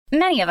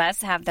Many of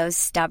us have those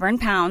stubborn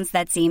pounds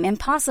that seem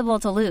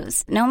impossible to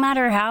lose, no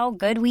matter how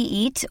good we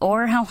eat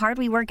or how hard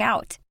we work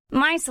out.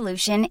 My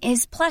solution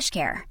is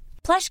PlushCare.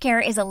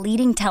 PlushCare is a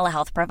leading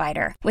telehealth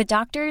provider with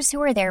doctors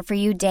who are there for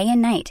you day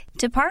and night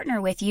to partner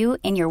with you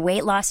in your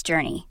weight loss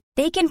journey.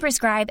 They can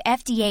prescribe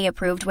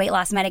FDA-approved weight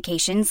loss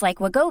medications like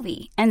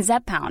Wegovy and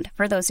Zepbound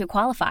for those who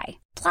qualify.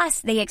 Plus,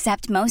 they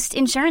accept most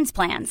insurance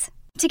plans.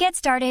 To get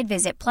started,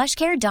 visit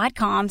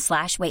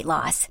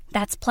plushcare.com/weightloss.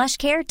 That's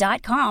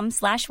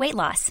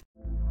plushcare.com/weightloss.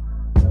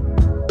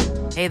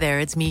 Hey there,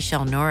 it's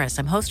Michelle Norris.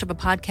 I'm host of a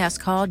podcast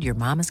called Your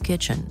Mama's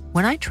Kitchen.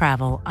 When I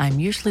travel, I'm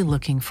usually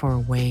looking for a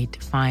way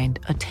to find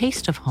a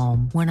taste of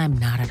home when I'm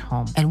not at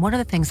home. And one of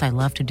the things I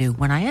love to do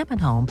when I am at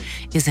home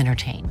is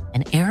entertain.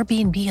 And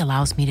Airbnb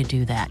allows me to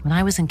do that. When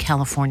I was in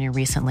California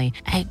recently,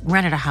 I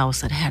rented a house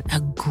that had a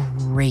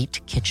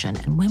great kitchen.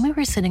 And when we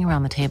were sitting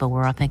around the table, we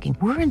were all thinking,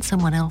 we're in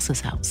someone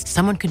else's house.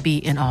 Someone could be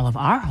in all of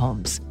our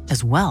homes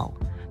as well.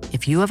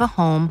 If you have a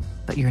home,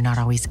 but you're not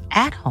always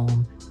at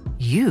home,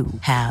 you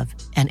have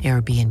an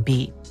Airbnb.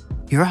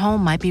 Your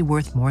home might be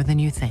worth more than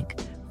you think.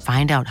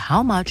 Find out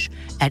how much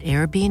at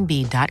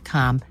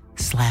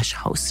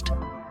airbnb.com/host.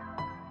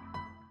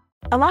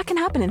 A lot can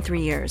happen in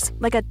 3 years,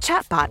 like a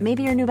chatbot may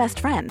be your new best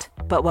friend.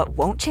 But what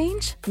won't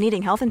change?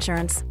 Needing health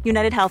insurance.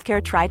 United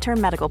Healthcare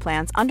Tri-Term Medical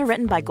Plans,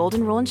 underwritten by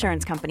Golden Rule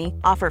Insurance Company,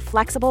 offer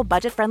flexible,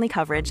 budget-friendly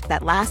coverage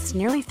that lasts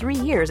nearly 3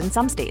 years in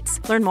some states.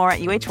 Learn more at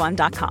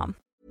uh1.com.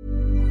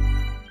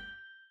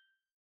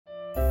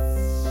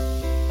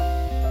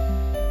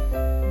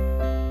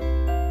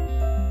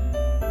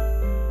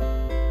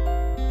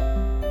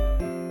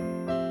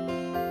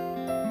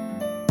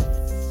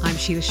 I'm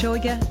Sheila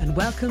Shoiga, and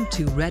welcome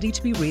to Ready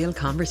to Be Real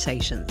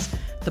Conversations,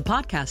 the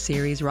podcast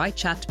series where I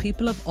chat to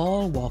people of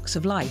all walks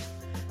of life.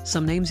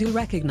 Some names you'll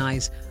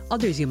recognise,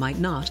 others you might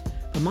not,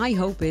 but my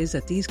hope is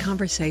that these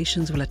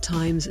conversations will at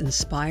times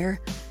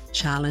inspire,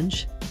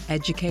 challenge,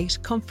 educate,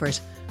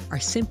 comfort, or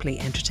simply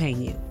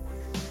entertain you.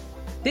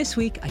 This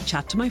week I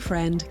chat to my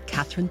friend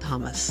Catherine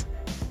Thomas.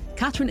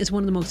 Catherine is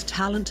one of the most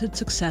talented,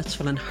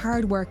 successful and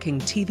hard-working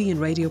TV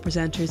and radio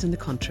presenters in the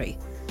country.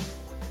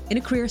 In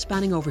a career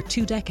spanning over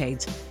 2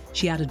 decades,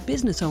 she added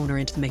business owner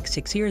into the mix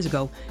 6 years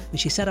ago when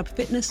she set up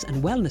fitness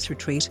and wellness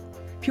retreat,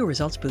 Pure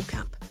Results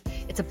Bootcamp.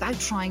 It's about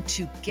trying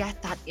to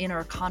get that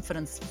inner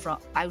confidence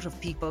out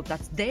of people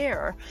that's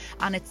there,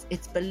 and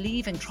it's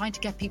believing, trying to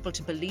get people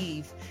to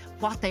believe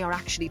what they are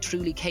actually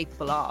truly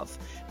capable of,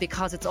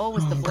 because it's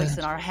always the voice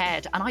in our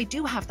head, and I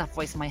do have that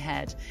voice in my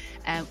head,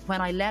 when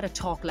I let it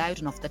talk loud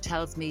enough that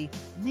tells me,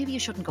 maybe you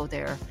shouldn't go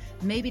there,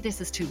 maybe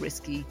this is too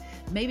risky,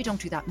 maybe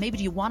don't do that, maybe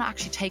do you want to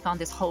actually take on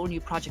this whole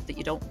new project that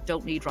you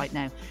don't need right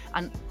now.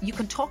 And you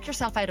can talk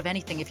yourself out of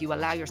anything if you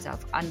allow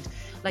yourself, and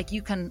like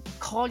you can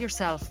call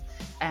yourself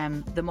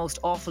the most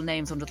awful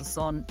names under the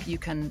sun. You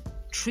can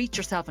treat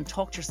yourself and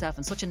talk to yourself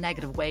in such a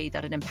negative way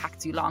that it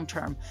impacts you long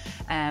term,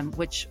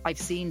 which I've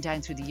seen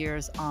down through the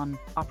years on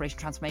Operation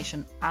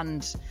Transformation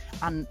and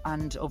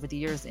over the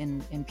years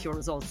in Pure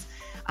Results.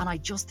 And I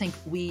just think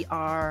we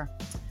are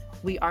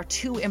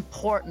too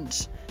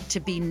important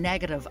to be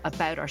negative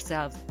about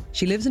ourselves.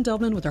 She lives in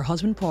Dublin with her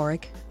husband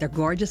Pádraig, their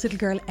gorgeous little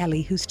girl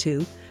Ellie, who's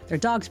 2, their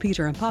dogs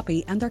Peter and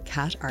Poppy, and their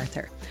cat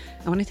Arthur.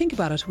 And when I think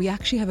about it, we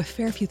actually have a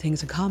fair few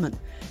things in common.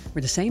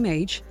 We're the same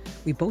age,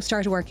 we both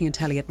started working in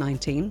telly at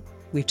 19,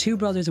 we have 2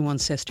 brothers and 1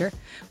 sister,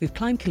 we've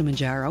climbed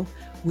Kilimanjaro,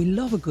 we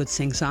love a good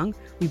sing-song,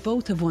 we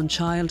both have 1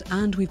 child,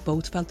 and we've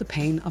both felt the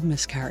pain of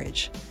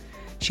miscarriage.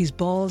 She's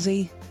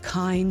ballsy,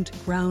 kind,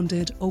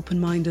 grounded,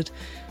 open-minded,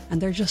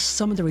 and they're just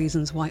some of the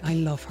reasons why I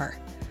love her.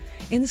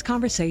 In this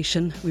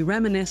conversation, we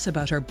reminisce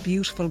about her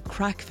beautiful,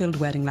 crack-filled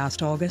wedding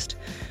last August.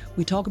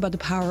 We talk about the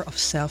power of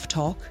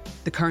self-talk,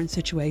 the current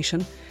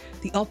situation,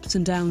 the ups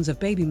and downs of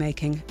baby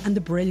making, and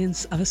the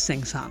brilliance of a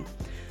sing-song.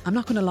 I'm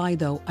not going to lie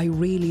though, I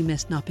really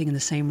missed not being in the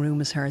same room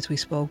as her as we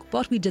spoke,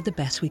 but we did the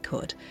best we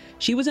could.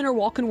 She was in her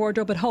walk-in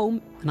wardrobe at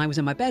home, and I was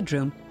in my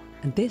bedroom,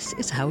 and this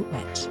is how it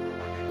went.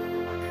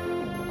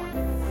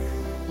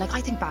 Like,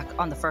 I think back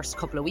on the first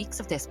couple of weeks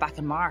of this back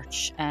in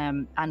March,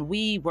 and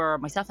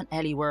myself and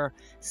Ellie were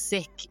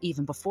sick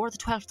even before the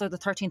 12th or the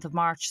 13th of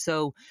March.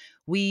 So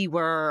we've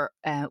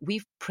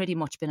pretty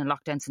much been in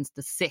lockdown since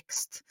the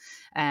 6th.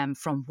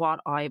 From what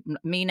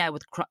now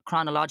with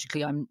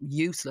chronologically, I'm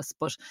useless,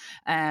 but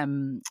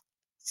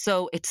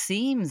so it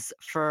seems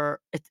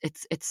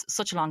it's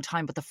such a long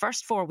time. But the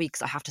first 4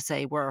 weeks, I have to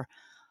say, were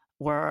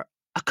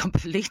a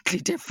completely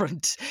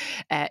different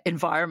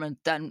environment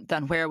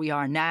than where we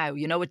are now.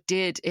 You know,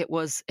 it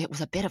was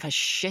a bit of a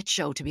shit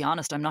show, to be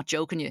honest. I'm not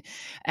joking you.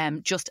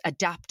 Just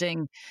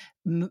adapting,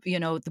 you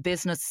know, the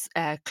business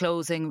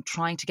closing,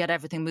 trying to get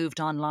everything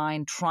moved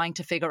online, trying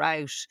to figure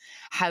out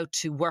how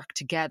to work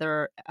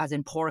together, as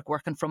in Pádraig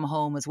working from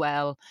home as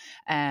well.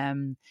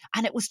 And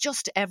it was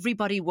just, there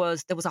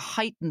was a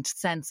heightened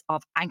sense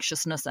of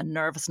anxiousness and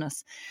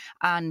nervousness.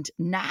 And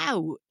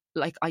now,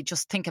 like, I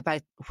just think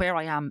about where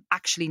I am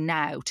actually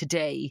now,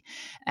 today,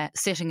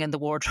 sitting in the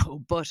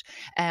wardrobe, but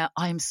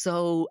I'm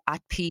so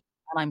at peace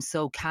and I'm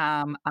so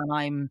calm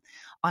and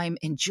I'm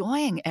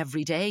enjoying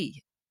every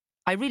day.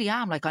 I really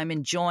am. Like, I'm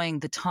enjoying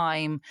the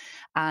time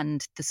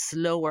and the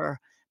slower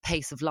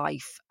pace of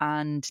life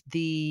and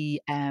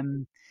the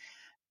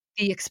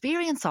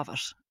experience of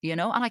it, you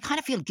know? And I kind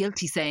of feel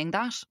guilty saying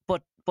that,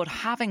 but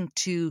having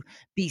to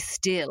be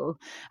still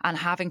and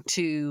having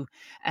to,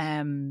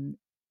 um,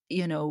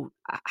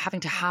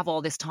 having to have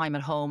all this time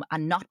at home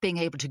and not being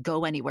able to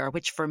go anywhere,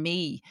 which for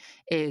me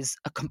is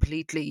a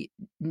completely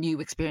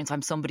new experience.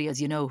 I'm somebody,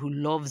 as you know, who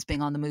loves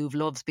being on the move,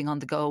 loves being on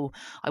the go.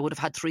 I would have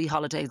had 3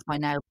 holidays by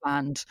now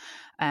planned.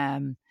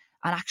 And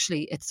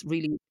actually, it's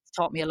really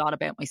taught me a lot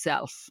about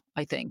myself,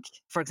 I think.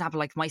 For example,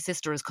 like my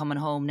sister is coming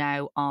home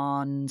now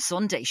on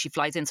Sunday. She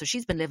flies in. So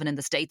she's been living in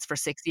the States for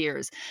 6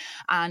 years.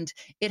 And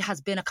it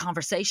has been a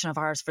conversation of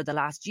ours for the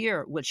last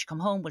year. Will she come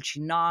home? Will she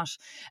not?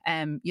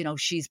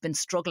 She's been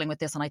struggling with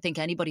this. And I think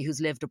anybody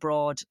who's lived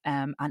abroad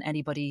and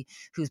anybody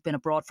who's been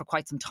abroad for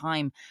quite some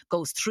time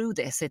goes through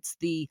this. It's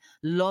the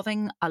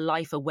loving a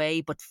life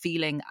away, but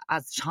feeling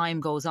as time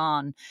goes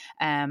on.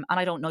 And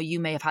I don't know, you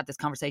may have had this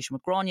conversation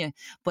with Grania,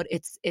 but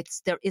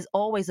there is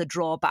always a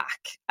drawback.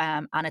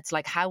 And it's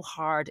like how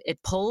hard it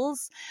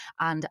pulls,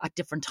 and at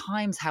different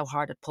times how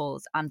hard it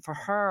pulls. And for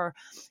her,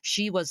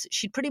 she'd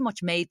pretty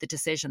much made the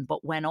decision.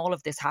 But when all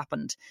of this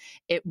happened,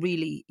 it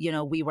really,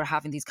 we were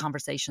having these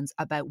conversations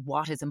about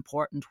what is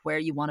important, where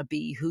you want to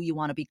be, who you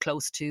want to be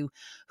close to,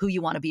 who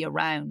you want to be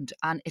around.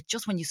 And it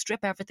just, when you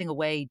strip everything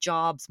away,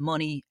 jobs,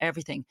 money,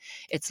 everything,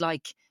 it's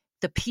like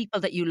the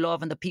people that you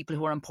love and the people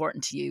who are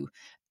important to you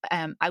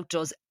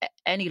outdoes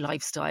any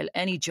lifestyle,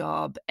 any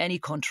job, any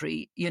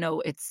country.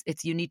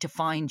 It's you need to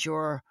find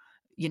your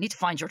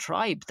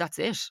tribe. That's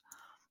it.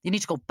 You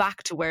need to go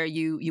back to where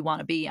you want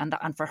to be, and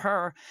for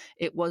her,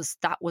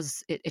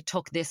 it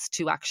took this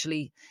to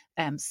actually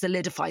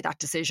solidify that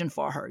decision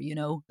for her.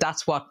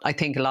 That's what I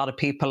think a lot of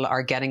people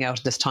are getting out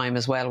of this time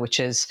as well, which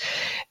is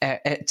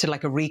to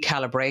like a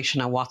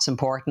recalibration on what's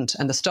important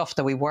and the stuff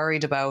that we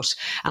worried about.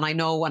 And I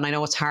know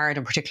it's hard,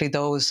 and particularly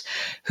those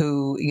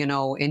who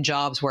in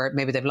jobs where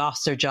maybe they've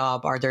lost their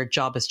job or their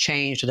job has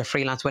changed or they're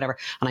freelance, whatever.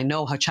 And I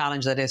know how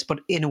challenging that is, but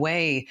in a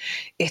way,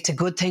 it's a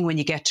good thing when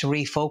you get to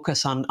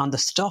refocus on the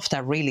stuff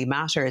that really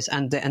matters,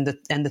 and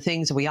the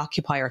things that we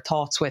occupy our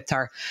thoughts with,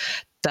 are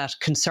that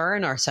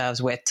concern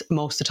ourselves with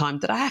most of the time,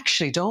 that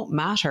actually don't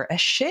matter a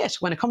shit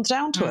when it comes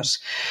down to it.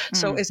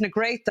 So isn't it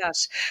great that,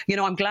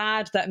 I'm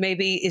glad that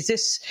maybe, is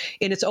this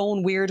in its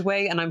own weird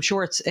way, and I'm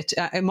sure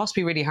it must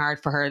be really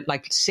hard for her,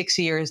 like 6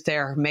 years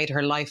there, made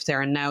her life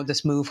there, and now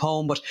this move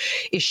home. But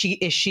is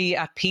she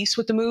at peace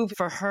with the move?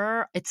 For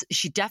her,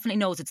 she definitely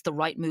knows it's the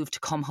right move to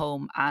come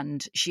home,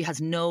 and she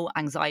has no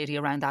anxiety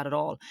around that at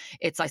all.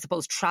 It's, I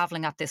suppose,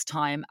 traveling at this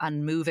time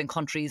and moving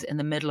countries in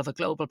the middle of a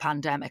global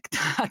pandemic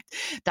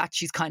that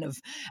she's kind of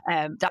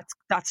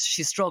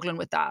she's struggling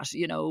with that,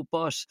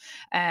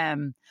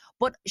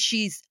 but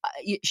she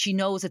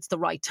knows it's the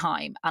right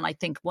time. And I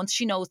think once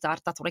she knows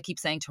that, that's what I keep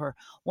saying to her,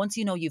 once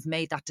you've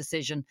made that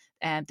decision,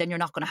 then you're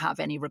not going to have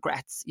any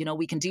regrets.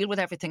 We can deal with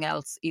everything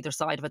else either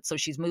side of it. So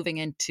she's moving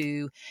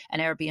into an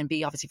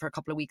Airbnb, obviously for a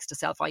couple of weeks to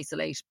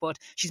self-isolate, but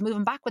she's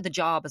moving back with a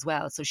job as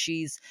well. So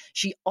she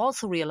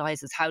also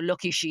realizes how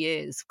lucky she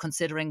is,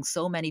 considering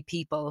so many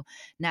people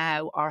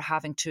now are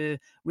having to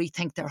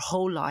rethink their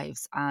whole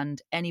lives. And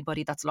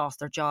anybody that's lost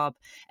their job,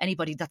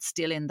 anybody that's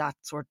still in that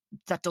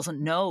that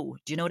doesn't know.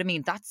 Do you know what I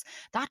mean?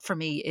 That for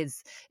me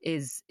is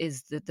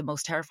the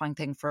most terrifying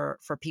thing for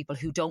people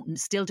who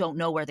still don't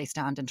know where they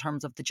stand in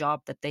terms of the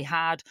job that they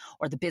had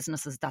or the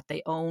businesses that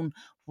they own.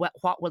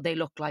 What will they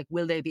look like?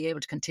 Will they be able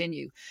to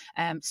continue?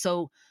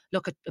 So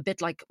look, a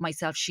bit like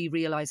myself, she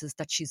realizes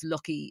that she's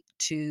lucky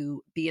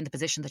to be in the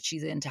position that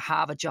she's in, to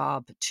have a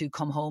job to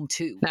come home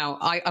to. Now,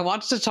 I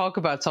wanted to talk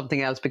about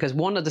something else, because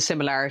one of the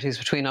similarities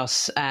between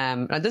us,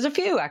 and there's a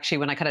few actually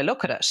when I kind of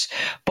look at it,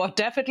 but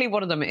definitely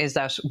one of them is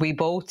that we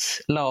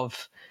both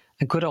love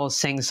a good old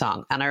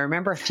sing-song. And I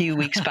remember a few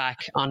weeks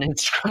back on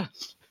Instagram,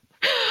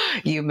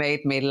 you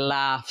made me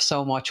laugh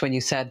so much when you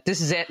said,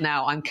 "This is it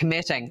now. I'm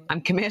committing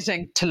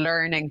to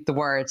learning the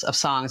words of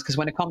songs." Because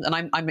when it comes, and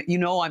I'm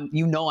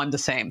the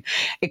same.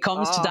 It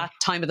comes to that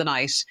time of the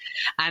night,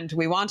 and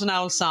we want an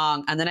old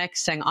song, and the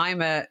next thing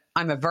I'm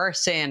a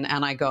verse in,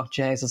 and I go,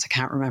 Jesus, I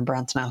can't remember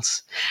anything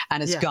else,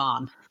 and it's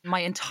gone.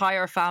 My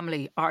entire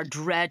family are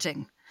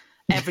dreading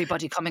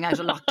everybody coming out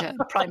of lockdown,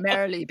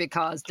 primarily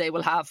because they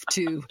will have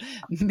to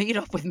meet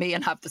up with me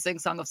and have the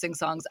sing-song of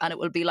sing-songs, and it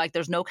will be like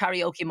there's no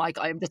karaoke mic.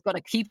 I'm just going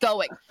to keep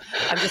going.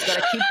 I'm just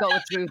going to keep going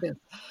through this.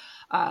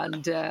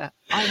 And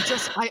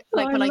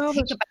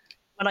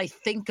when I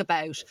think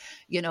about,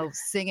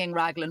 singing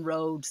Raglan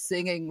Road,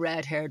 singing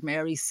Red Haired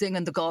Mary,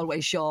 singing the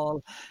Galway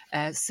Shawl,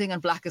 singing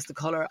Black is the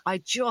Colour, I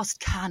just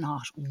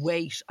cannot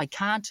wait. I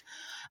can't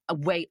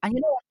wait. And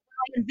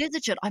I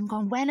envisage it. I'm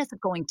going, when is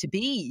it going to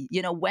be?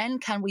 When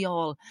can we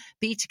all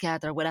be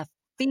together with a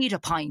feed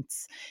of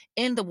pints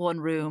in the one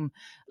room,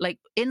 like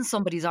in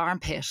somebody's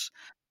armpit,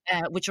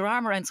 with your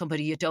arm around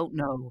somebody you don't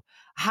know,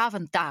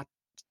 having that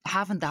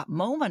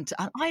moment.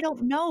 And I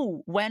don't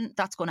know when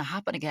that's going to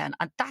happen again.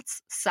 And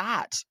that's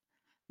sad.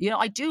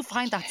 I do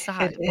find that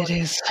sad. It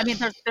is. I mean,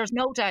 there's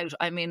no doubt.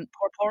 I mean,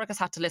 poor Porrick has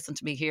had to listen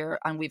to me here,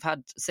 and we've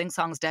had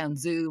sing-songs down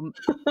Zoom.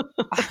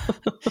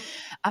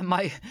 And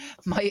my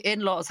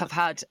in-laws have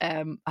had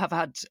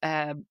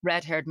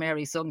Red-Haired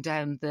Mary sung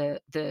down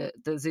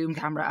the Zoom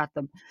camera at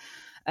them.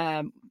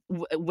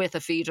 With a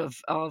feed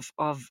of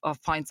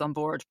pints on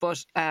board,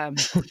 but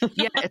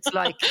it's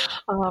like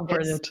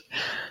brilliant.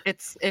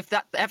 It's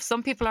if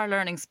some people are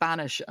learning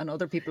Spanish and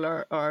other people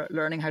are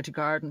learning how to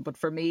garden, but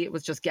for me it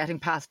was just getting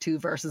past 2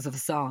 verses of a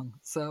song.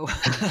 So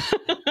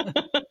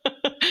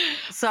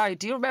sorry,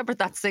 do you remember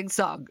that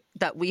sing-song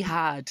that we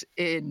had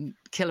in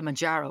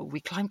Kilimanjaro? We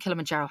climbed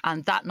Kilimanjaro,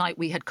 and that night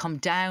we had come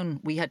down.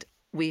 We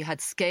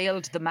had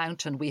scaled the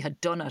mountain, we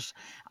had done it,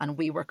 and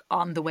we were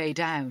on the way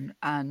down,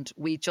 and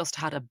we just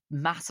had a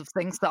massive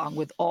sing-song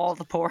with all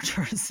the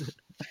porters.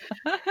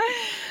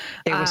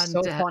 It was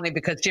so funny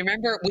because do you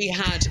remember we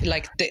had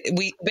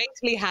we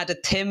basically had a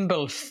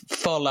thimble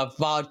full of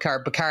vodka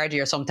or Bacardi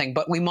or something,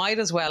 but we might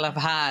as well have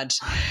had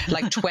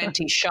like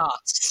 20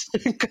 shots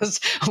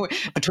because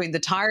between the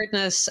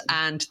tiredness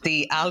and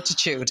the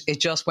altitude, it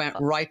just went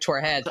right to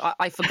our head.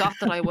 I forgot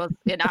that I was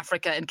in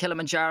Africa in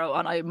Kilimanjaro,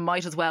 and I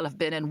might as well have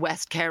been in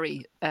West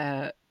Kerry,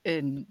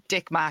 in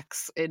Dick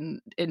Max in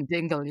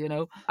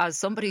Dingle, as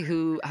somebody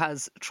who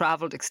has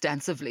travelled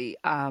extensively,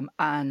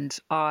 and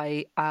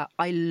I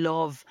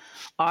love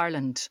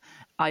Ireland.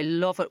 I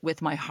love it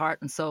with my heart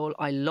and soul.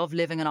 I love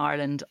living in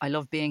Ireland. I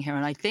love being here,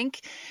 and I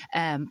think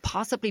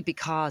possibly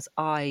because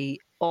I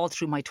all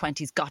through my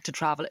 20s got to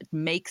travel, it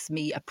makes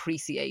me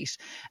appreciate,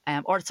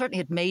 or certainly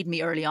it made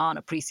me early on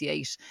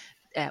appreciate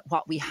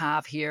what we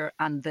have here,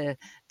 and the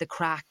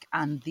crack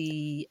and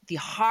the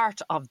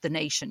heart of the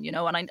nation,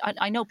 and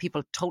I know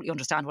people totally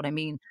understand what I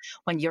mean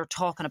when you're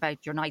talking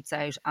about your nights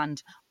out.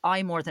 And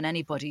I, more than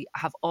anybody,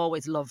 have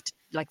always loved,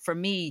 like, for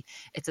me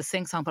it's a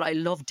sing song, but I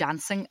love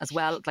dancing as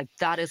well. Like,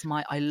 that is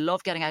I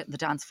love getting out on the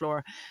dance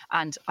floor.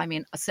 And I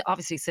mean,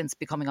 obviously since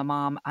becoming a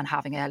mom and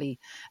having Ellie,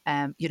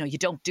 you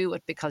don't do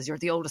it because you're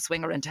the oldest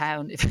swinger in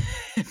town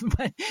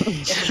when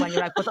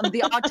you're out, but on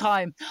the odd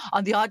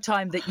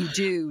time that you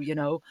do,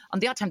 on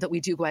the odd time that we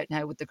do go out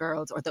now with the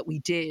girls, or that we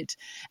did,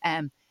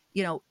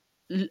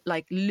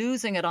 like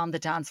losing it on the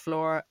dance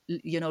floor,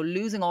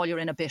 losing all your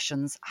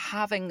inhibitions,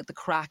 having the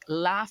crack,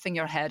 laughing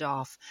your head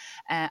off,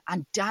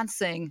 and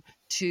dancing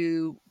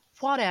to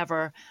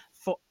whatever,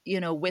 for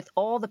with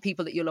all the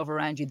people that you love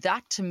around you.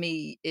 That to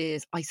me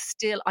is,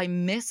 I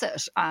miss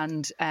it,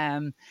 and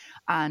I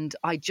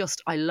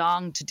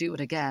long to do it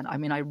again. I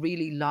mean, I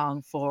really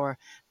long for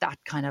that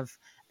kind of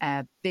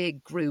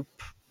big group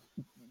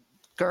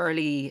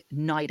girly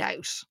night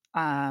out.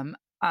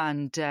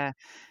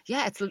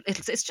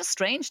 It's just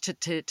strange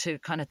to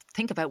kind of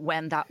think about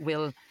when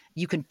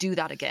you can do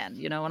that again,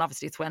 and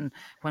obviously it's when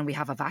we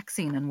have a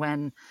vaccine, and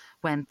when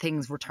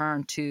things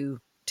return to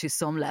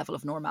some level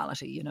of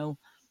normality.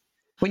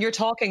 When you're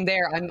talking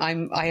there,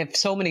 I have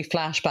so many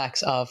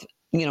flashbacks of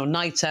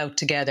nights out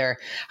together,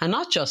 and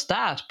not just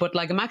that, but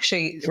like, I'm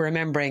actually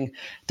remembering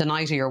the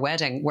night of your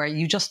wedding where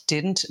you just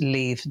didn't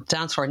leave the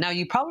dance floor. Now,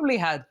 you probably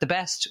had the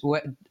best,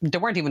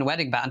 there weren't even a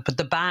wedding band, but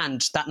the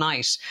band that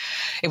night,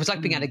 it was like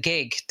being at a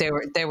gig.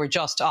 They were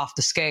just off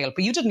the scale,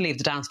 but you didn't leave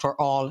the dance floor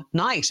all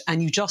night,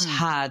 and you just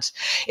had,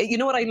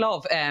 what I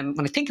love, when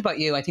I think about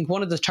you, I think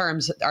one of the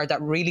terms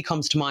that really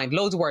comes to mind,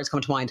 loads of words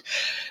come to mind,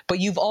 but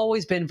you've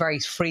always been very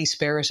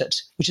free-spirited,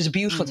 which is a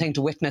beautiful thing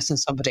to witness in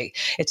somebody.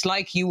 It's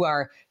like you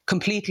are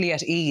completely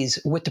at ease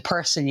with the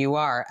person you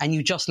are, and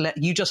you just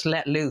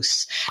let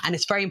loose. And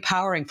it's very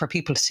empowering for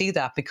people to see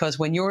that, because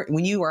when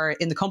you are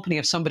in the company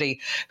of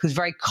somebody who's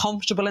very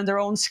comfortable in their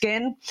own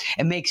skin,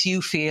 it makes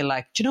you feel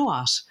like, do you know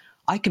what?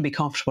 I can be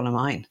comfortable in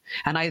mine.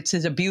 And it's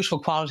a beautiful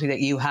quality that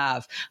you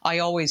have. I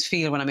always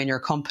feel when I'm in your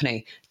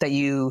company that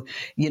you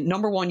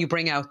number one, you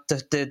bring out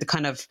the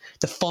kind of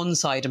the fun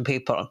side in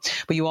people,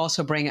 but you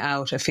also bring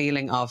out a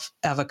feeling of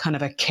a kind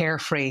of a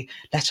carefree,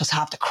 let's just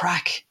have the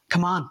crack.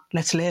 Come on,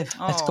 let's live.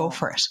 Let's go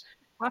for it.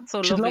 That's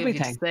so lovely of you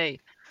to say.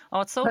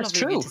 Oh, it's so That's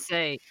lovely of you true. to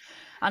say.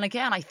 And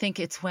again, I think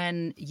it's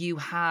when you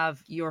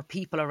have your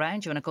people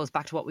around you, and it goes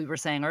back to what we were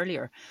saying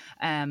earlier.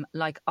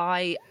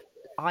 I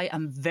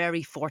am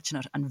very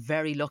fortunate and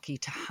very lucky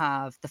to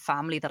have the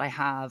family that I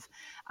have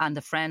and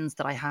the friends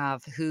that I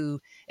have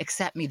who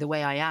accept me the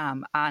way I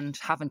am and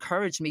have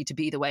encouraged me to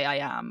be the way I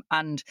am.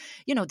 And,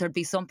 there'd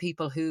be some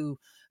people who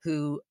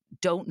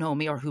don't know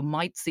me, or who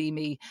might see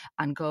me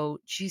and go,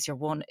 geez, your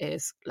one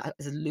is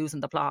losing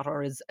the plot,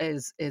 or is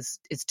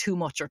too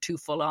much or too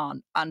full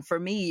on. And for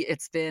me,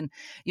 it's been,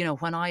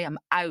 when I am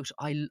out,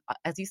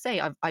 as you say,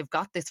 I've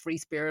got this free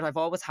spirit. I've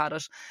always had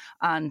it,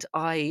 and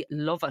I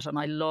love it. And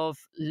I love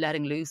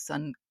letting loose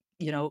and,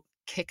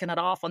 kicking it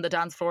off on the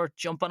dance floor,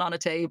 jumping on a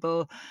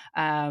table,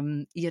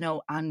 and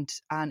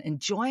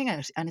enjoying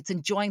it. And it's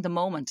enjoying the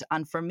moment.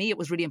 And for me, it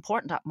was really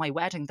important at my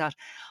wedding that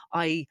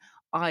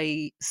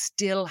I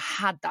still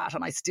had that,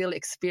 and I still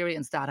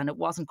experienced that, and it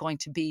wasn't going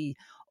to be,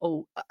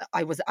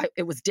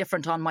 it was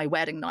different on my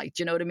wedding night.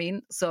 You know what I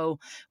mean? So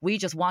we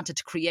just wanted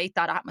to create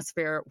that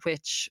atmosphere,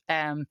 which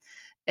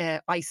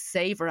I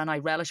savor and I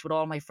relish with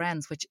all my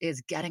friends, which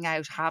is getting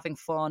out, having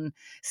fun,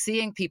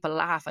 seeing people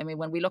laugh. I mean,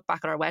 when we look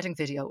back at our wedding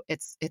video,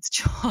 it's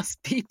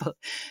just people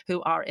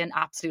who are in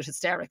absolute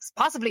hysterics,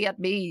 possibly at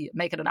me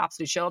making an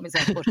absolute show of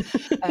myself,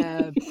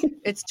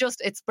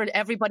 but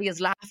everybody is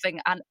laughing,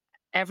 and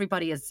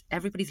everybody's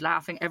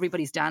laughing,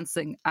 everybody's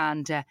dancing,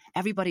 and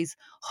everybody's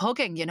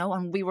hugging,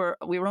 and we were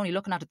only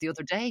looking at it the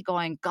other day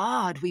going,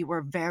 God, we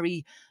were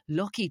very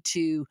lucky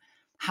to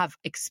have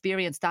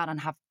experienced that and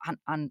have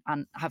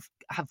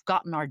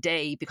gotten our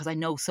day, because I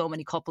know so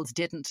many couples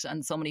didn't,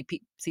 and so many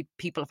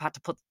people have had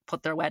to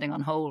put their wedding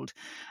on hold.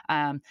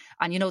 And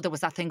there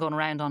was that thing going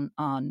around on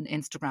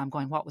Instagram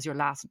going, what was your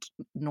last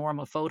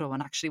normal photo?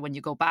 And actually, when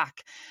you go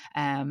back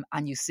and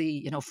you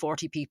see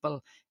 40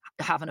 people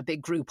having a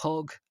big group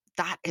hug,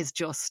 that is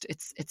just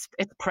it's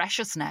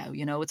precious now.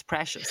 It's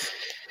precious.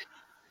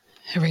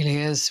 It really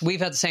is. We've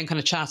had the same kind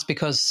of chats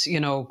because,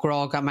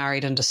 Grog got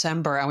married in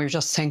December, and we were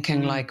just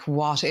thinking, like,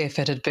 what if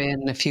it had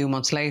been a few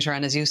months later?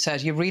 And as you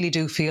said, you really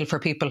do feel for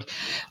people,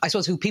 I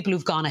suppose, people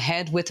who've gone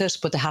ahead with it,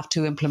 but they have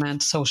to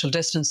implement social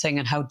distancing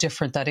and how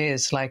different that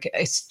is. Like,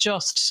 it's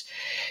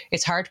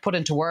hard to put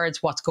into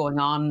words what's going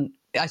on.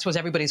 I suppose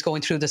everybody's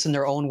going through this in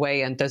their own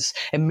way, and there's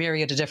a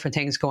myriad of different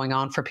things going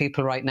on for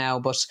people right now.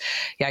 But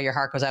yeah, your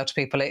heart goes out to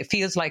people. It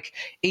feels like,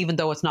 even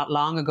though it's not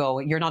long ago,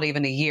 you're not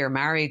even a year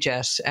married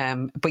yet,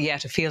 but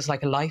yet it feels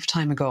like a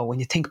lifetime ago when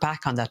you think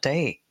back on that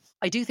day.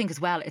 I do think as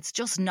well, it's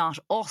just not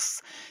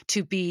us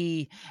to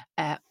be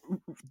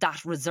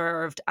that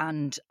reserved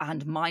and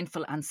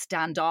mindful and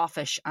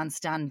standoffish and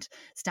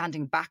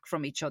standing back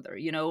from each other.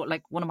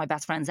 Like one of my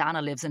best friends,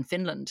 Anna, lives in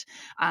Finland,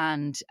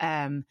 and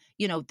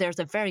there's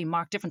a very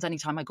marked difference.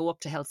 Anytime I go up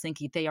to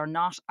Helsinki, they are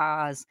not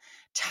as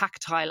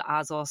tactile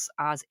as us,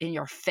 as in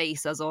your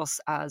face as us,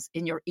 as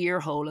in your ear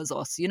hole as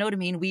us. You know what I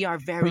mean? We are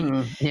very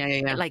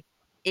like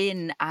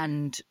in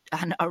and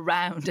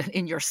around and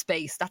in your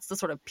space. That's the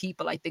sort of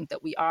people I think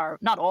that we are,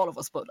 not all of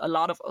us, but a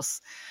lot of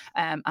us.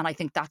 And I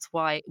think that's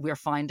why we're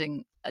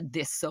finding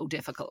this so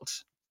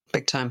difficult.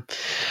 Big time.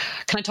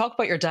 Can I talk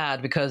about your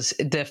dad? Because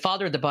the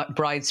Father of the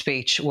Bride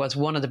speech was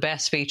one of the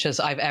best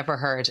speeches I've ever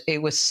heard.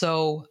 It was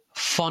so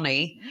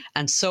funny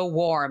and so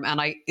warm, and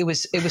it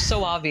was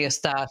so obvious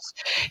that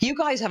you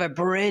guys have a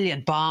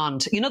brilliant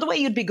bond. The way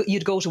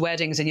you'd go to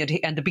weddings and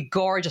there'd be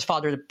gorgeous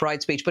Father of the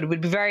Bride speech, but it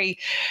would be very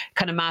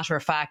kind of matter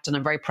of fact, and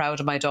I'm very proud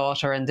of my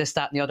daughter and this,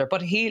 that and the other.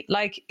 But he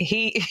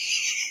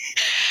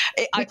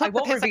I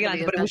won't reveal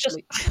anything, but it was just,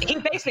 he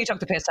basically took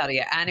the piss out of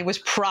you, and it was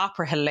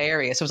proper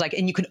hilarious. It was like,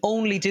 and you can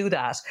only do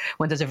that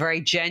when there's a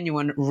very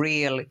genuine,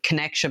 real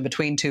connection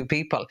between two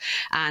people.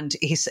 And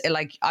he's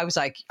like, I was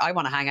like, I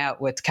want to hang out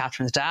with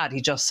Catherine's dad.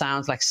 He just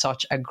sounds like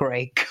such a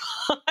great guy.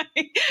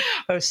 It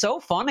was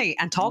so funny,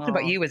 and talking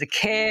about you as a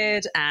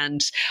kid.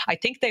 And I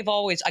think I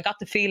got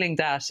the feeling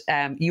that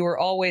you were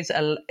always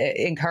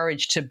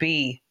encouraged to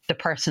be the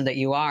person that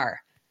you are.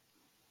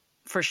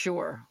 For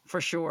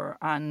sure.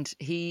 And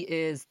he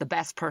is the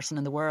best person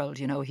in the world.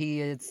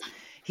 He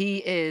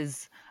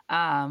is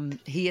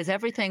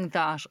everything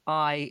that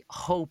I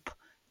hope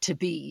to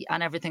be,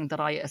 and everything that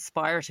I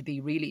aspire to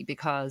be, really,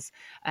 because,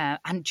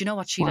 and do you know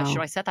what, Sheila,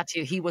 sure, I said that to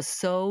you. He was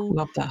so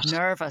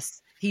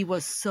nervous. He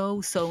was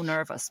so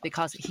nervous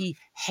because he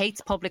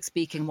hates public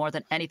speaking more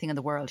than anything in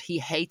the world. He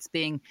hates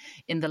being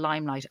in the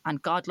limelight,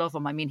 and God love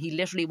him. I mean, he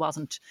literally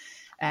wasn't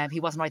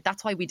right.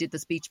 That's why we did the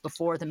speech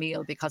before the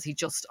meal, because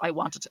I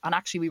wanted to, and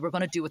actually we were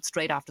going to do it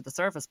straight after the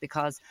service,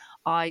 because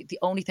the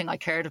only thing I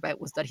cared about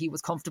was that he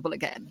was comfortable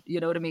again. You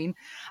know what I mean?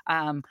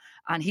 And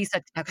he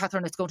said,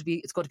 Catherine, it's going to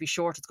be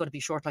short. It's going to be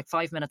short, like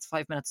 5 minutes.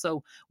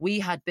 So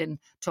we had been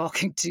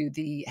talking to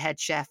the head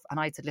chef, and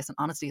I said, listen,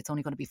 honestly, it's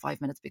only going to be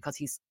 5 minutes, because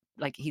he's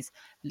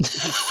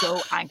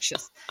so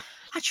anxious.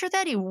 And sure,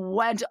 then he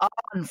went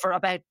on for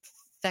about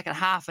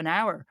half an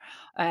hour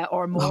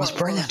or more. That was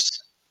brilliant.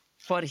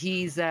 But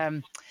he's,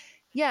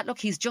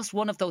 he's just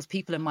one of those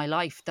people in my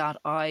life that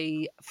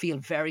I feel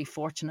very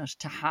fortunate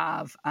to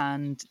have,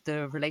 and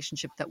the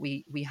relationship that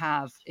we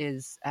have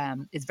is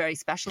very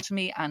special to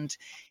me. And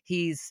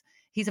he's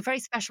a very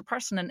special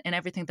person in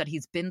everything that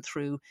he's been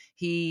through.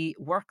 He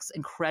works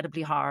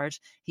incredibly hard.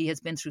 He has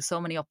been through so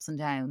many ups and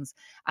downs,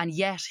 and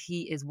yet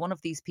he is one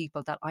of these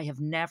people that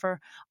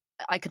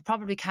I could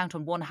probably count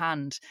on one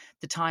hand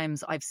the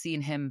times I've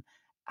seen him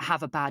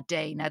have a bad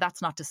day. Now,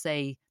 that's not to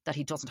say that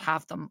he doesn't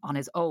have them on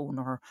his own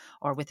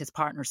or with his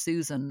partner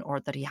Susan, or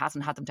that he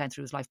hasn't had them down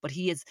through his life, but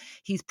he's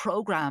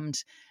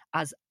programmed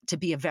as to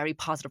be a very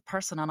positive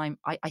person, and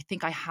I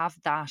think I have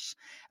that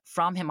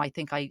from him. I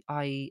think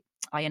I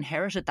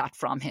inherited that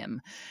from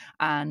him,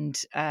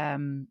 and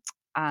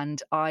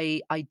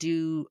I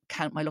do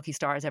count my lucky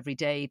stars every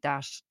day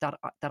that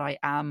I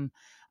am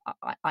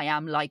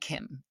like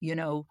him,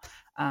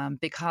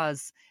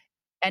 because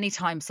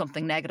anytime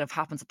something negative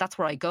happens, that's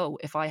where I go.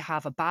 If I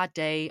have a bad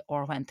day,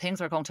 or when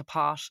things are going to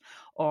pot,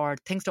 or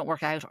things don't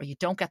work out, or you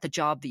don't get the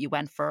job that you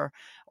went for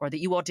or that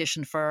you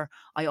auditioned for,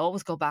 I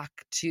always go back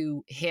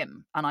to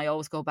him, and I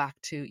always go back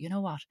to, you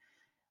know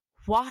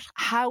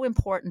how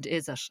important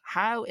is it?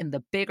 How, in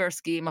the bigger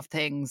scheme of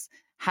things,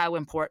 how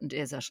important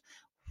is it?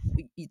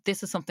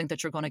 This is something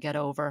that you're going to get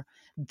over.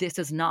 This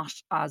is not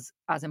as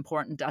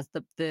important as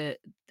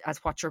as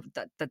what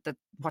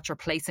you're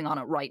placing on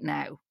it right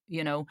now,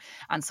 you know.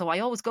 And so I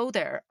always go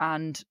there,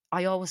 and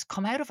I always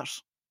come out of it.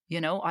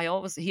 You know,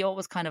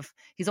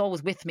 he's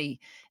always with me,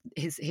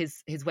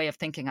 his way of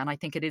thinking. And I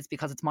think it is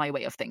because it's my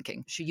way of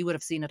thinking. Sure, you would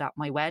have seen it at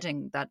my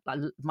wedding that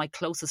my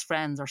closest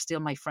friends are still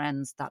my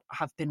friends that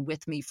have been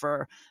with me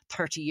for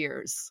 30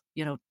 years,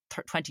 you know,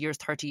 20 years,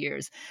 30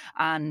 years.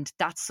 And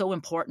that's so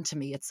important to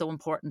me. It's so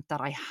important that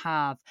I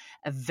have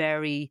a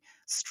very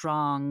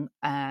strong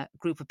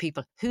group of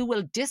people who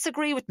will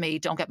disagree with me,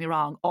 don't get me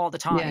wrong, all the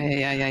time.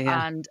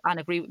 Yeah. And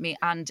agree with me.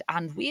 And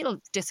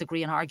we'll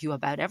disagree and argue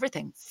about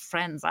everything,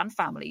 friends and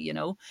family, you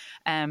know.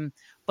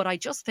 But I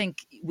just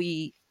think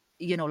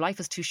life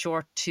is too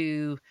short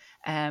to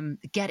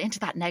get into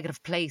that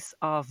negative place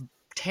of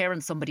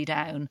tearing somebody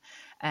down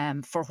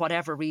for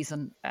whatever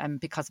reason,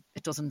 because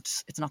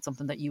it's not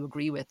something that you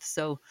agree with.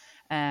 So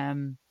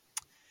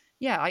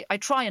I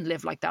try and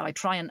live like that. I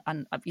try and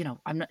you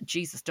know, I'm not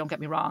Jesus, don't get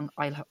me wrong,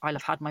 I'll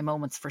have had my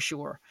moments for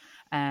sure,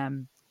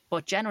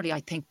 but generally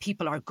I think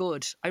people are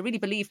good. I really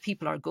believe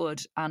people are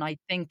good, and I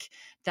think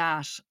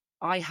that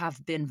I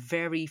have been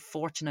very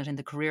fortunate in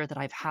the career that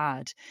I've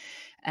had,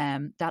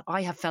 that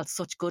I have felt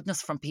such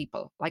goodness from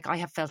people. Like, I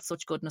have felt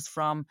such goodness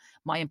from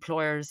my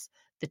employers,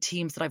 the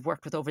teams that I've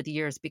worked with over the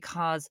years,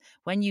 because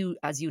when you,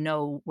 as you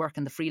know, work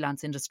in the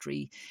freelance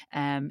industry,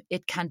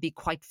 it can be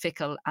quite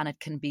fickle, and it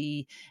can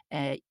be,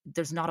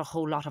 there's not a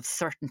whole lot of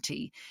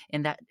certainty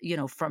in that, you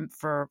know, from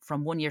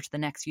one year to the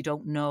next, you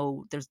don't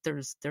know,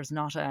 there's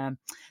not a,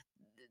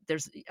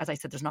 as I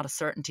said, there's not a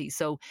certainty.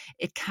 So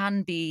it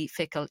can be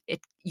fickle.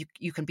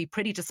 You can be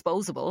pretty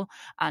disposable,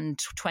 and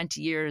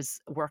 20 years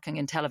working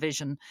in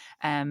television,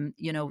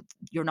 you know,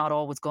 you're not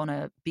always going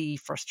to be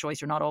first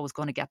choice. You're not always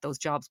going to get those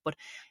jobs. But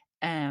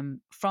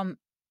from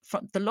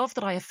the love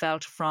that I have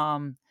felt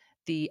from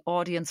the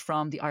audience,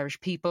 from the Irish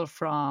people,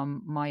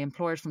 from my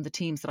employers, from the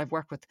teams that I've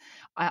worked with,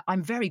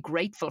 I'm very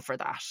grateful for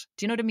that.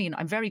 Do you know what I mean?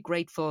 I'm very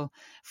grateful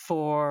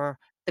for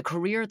the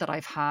career that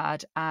I've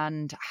had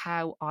and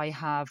how I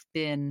have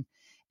been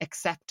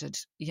accepted,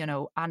 you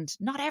know. And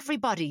not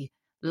everybody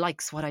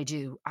likes what I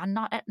do, and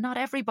not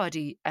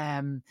everybody,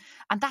 and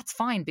that's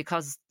fine,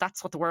 because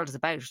that's what the world is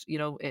about. You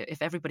know,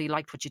 if everybody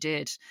liked what you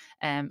did,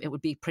 it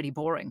would be pretty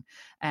boring.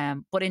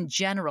 But in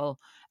general,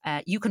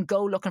 you can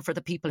go looking for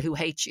the people who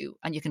hate you,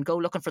 and you can go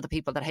looking for the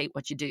people that hate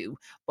what you do.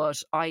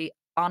 But I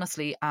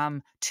honestly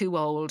am too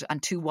old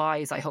and too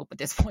wise, I hope, at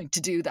this point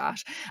to do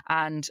that.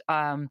 And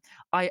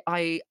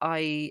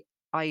I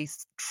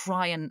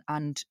try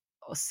and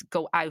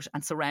go out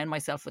and surround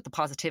myself with the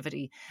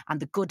positivity and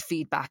the good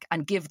feedback,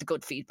 and give the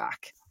good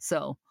feedback.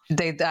 So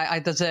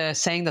there's a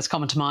saying that's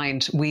coming to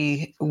mind.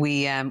 We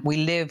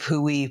live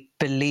who we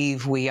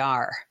believe we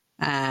are.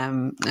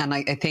 And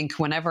I think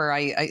whenever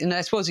and I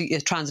suppose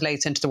it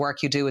translates into the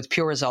work you do with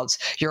Pure Results,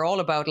 you're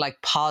all about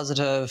like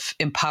positive,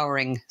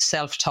 empowering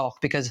self-talk,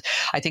 because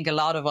I think a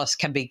lot of us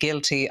can be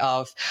guilty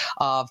of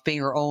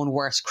being our own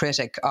worst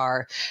critic,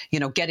 or, you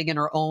know, getting in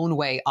our own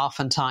way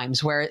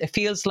oftentimes, where it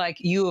feels like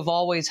you have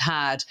always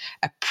had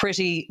a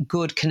pretty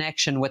good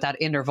connection with that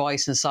inner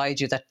voice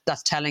inside you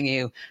that's telling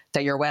you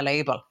that you're well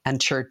able,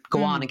 and to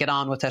go on and get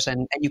on with it,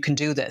 and you can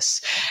do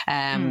this,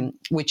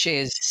 which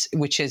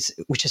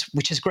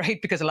is great,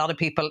 because a lot of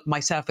people,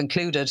 myself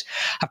included,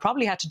 have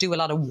probably had to do a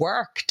lot of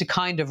work to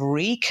kind of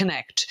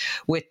reconnect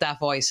with that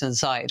voice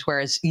inside.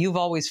 Whereas you've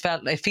always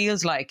felt, it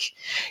feels like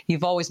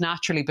you've always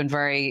naturally been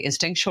very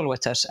instinctual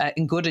with it,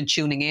 and good in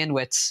tuning in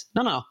with,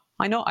 no,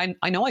 I know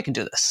I can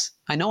do this.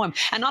 I know I'm,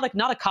 and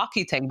not a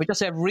cocky thing, but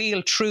just a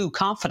real, true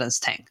confidence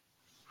thing.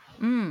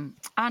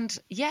 And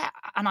yeah,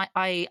 and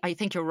I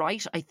think you're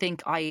right. I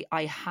think I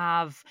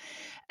have,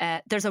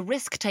 there's a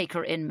risk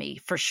taker in me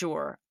for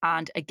sure.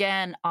 And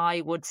again,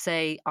 I would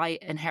say I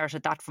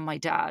inherited that from my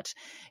dad.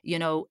 You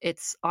know,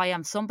 I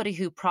am somebody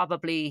who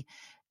probably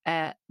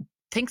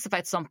thinks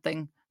about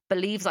something,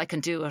 believes I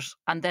can do it,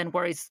 and then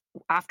worries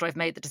after I've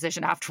made the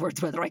decision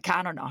afterwards whether I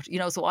can or not. You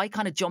know, so I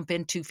kind of jump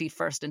in 2 feet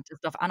first into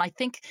stuff. And I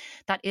think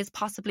that is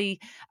possibly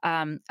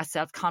a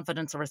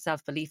self-confidence or a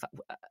self-belief.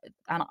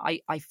 And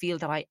I feel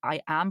that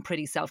I am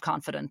pretty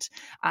self-confident,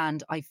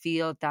 and I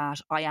feel that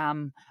I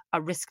am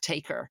a risk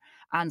taker.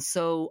 And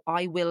so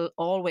I will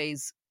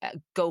always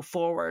go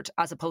forward,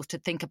 as opposed to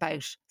think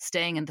about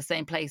staying in the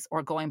same place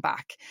or going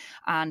back.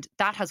 And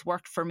that has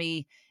worked for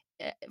me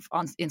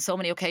in so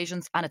many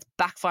occasions, and it's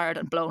backfired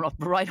and blown up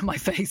right in my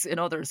face in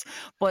others.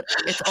 But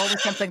it's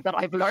always something that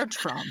I've learned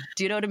from.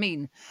 Do you know what I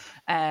mean?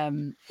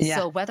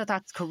 So whether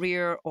that's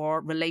career or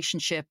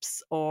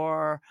relationships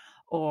or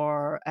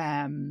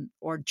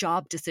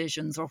job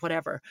decisions or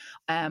whatever,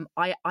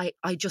 I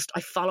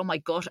follow my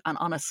gut, and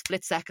on a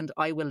split second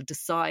I will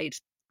decide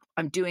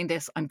I'm doing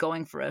this, I'm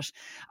going for it.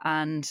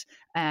 And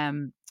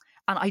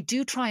I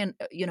do try and,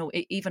 you know,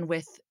 even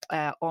with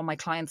all my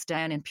clients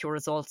down in Pure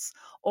Results,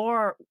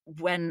 or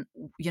when,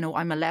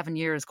 I'm 11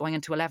 years, going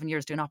into 11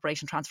 years doing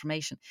Operation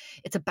Transformation.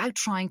 It's about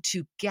trying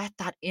to get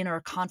that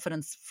inner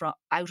confidence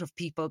out of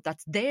people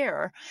that's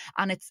there.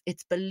 And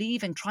it's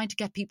believing, trying to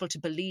get people to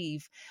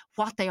believe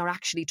what they are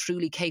actually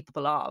truly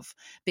capable of,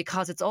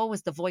 because it's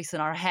always the voice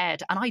in our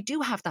head. And I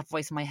do have that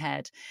voice in my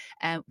head.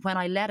 When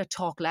I let it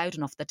talk loud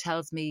enough, that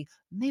tells me,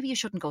 maybe you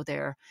shouldn't go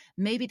there.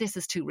 Maybe this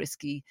is too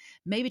risky.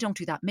 Maybe don't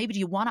do that. Maybe do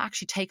you want to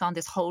actually take on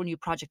this whole new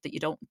project that you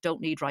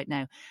don't need right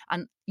now?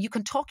 And you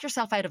can talk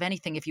yourself out of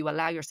anything if you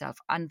allow yourself.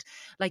 And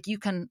like, you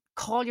can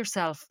call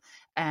yourself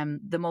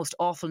the most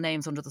awful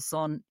names under the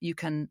sun. You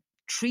can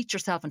treat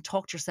yourself and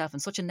talk to yourself in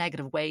such a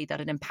negative way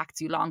that it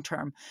impacts you long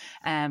term,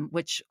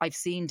 which I've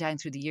seen down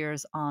through the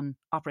years on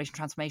Operation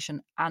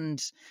Transformation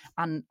and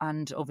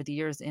over the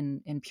years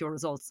in Pure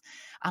Results.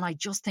 And I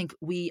just think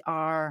we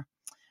are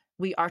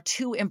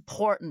too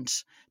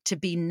important to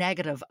be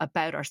negative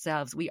about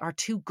ourselves. We are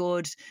too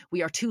good.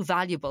 We are too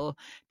valuable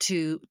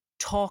to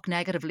talk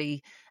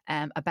negatively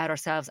about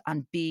ourselves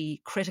and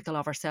be critical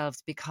of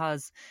ourselves,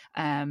 because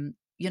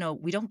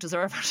we don't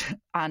deserve it.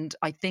 And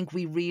I think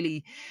we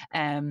really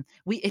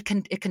it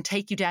can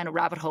take you down a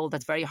rabbit hole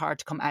that's very hard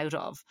to come out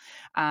of.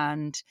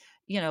 And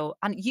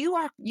and you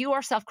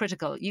are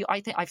self-critical.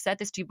 I think I've said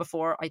this to you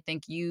before. I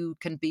think you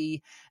can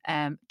be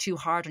too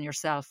hard on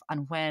yourself.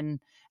 And when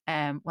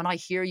I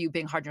hear you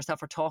being hard on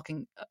yourself or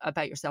talking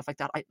about yourself like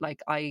that,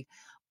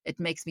 it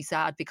makes me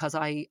sad, because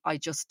I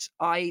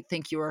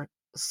think you're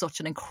such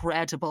an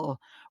incredible,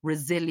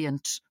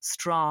 resilient,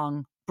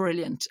 strong,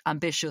 brilliant,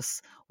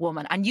 ambitious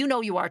woman. And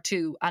you are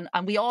too. And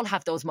we all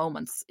have those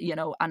moments,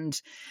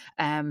 and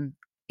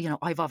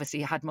I've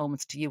obviously had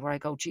moments to you where I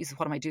go, Jesus,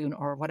 what am I doing,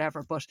 or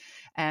whatever. But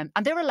and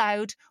they're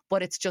allowed,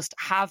 but it's just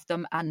have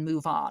them and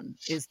move on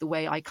is the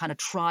way I kind of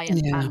try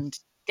and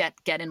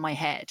get in my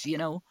head,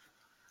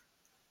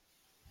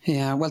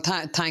 Yeah, well,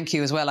 thank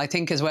you as well. I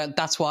think as well,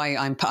 that's why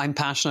I'm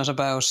passionate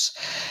about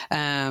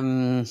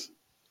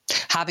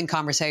having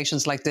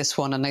conversations like this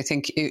one. And I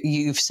think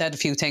you've said a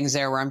few things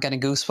there where I'm getting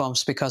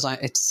goosebumps, because I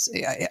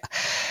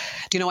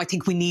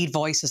think we need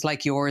voices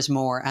like yours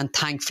more. And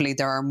thankfully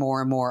there are more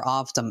and more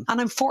of them.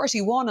 And I'm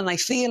 41, and I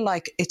feel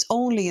like it's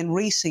only in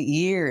recent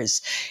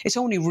years, it's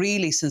only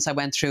really since I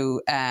went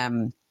through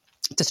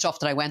the stuff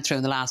that I went through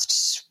in the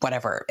last,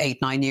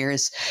 8-9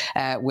 years,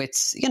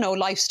 with,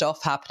 life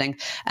stuff happening,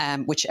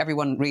 which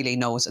everyone really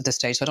knows at this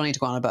stage. So I don't need to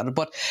go on about it.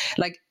 But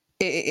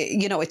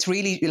it's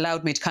really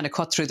allowed me to kind of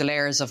cut through the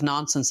layers of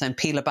nonsense and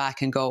peel it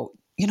back and go,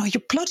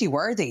 you're bloody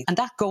worthy. And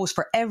that goes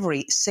for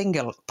every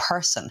single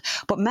person.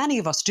 But many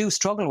of us do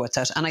struggle with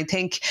it. And I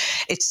think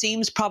it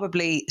seems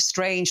probably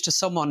strange to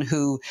someone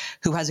who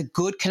has a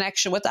good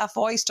connection with that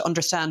voice to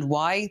understand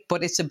why.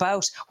 But it's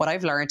about what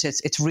I've learned.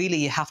 It's really,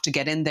 you have to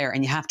get in there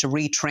and you have to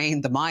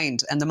retrain the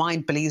mind. And the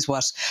mind believes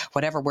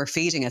whatever we're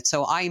feeding it.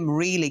 So I'm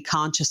really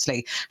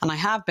consciously, and I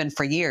have been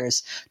for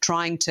years,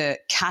 trying to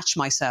catch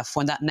myself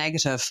when that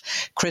negative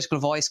critical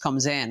voice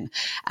comes in,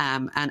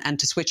 and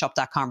to switch up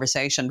that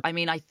conversation. I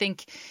mean, I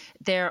think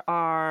there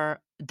are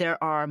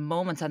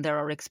moments and there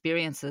are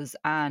experiences,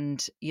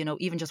 and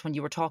even just when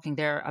you were talking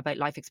there about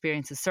life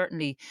experiences,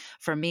 certainly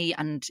for me,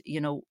 and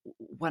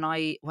when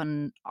I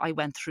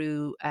went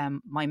through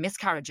my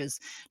miscarriages,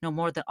 no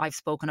more than I've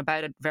spoken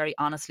about it very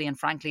honestly and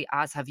frankly,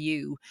 as have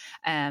you,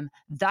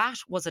 that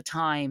was a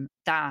time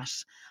that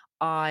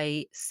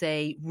I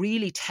say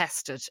really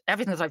tested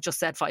everything that I've just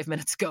said 5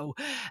 minutes ago,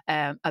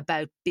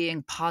 about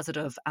being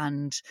positive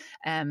and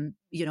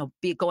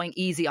be going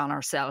easy on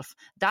ourselves.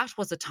 That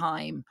was a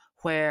time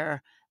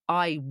where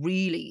I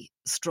really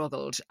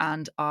struggled,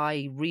 and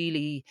I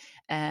really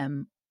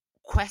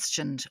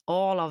questioned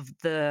all of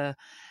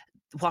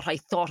what I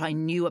thought I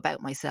knew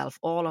about myself,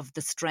 all of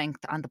the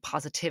strength and the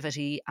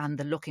positivity and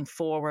the looking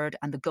forward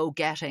and the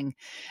go-getting.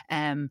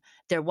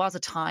 There was a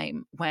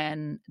time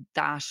when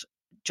that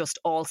just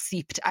all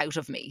seeped out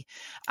of me,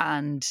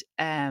 and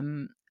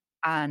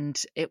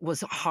it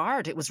was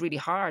hard. It was really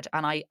hard,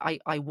 and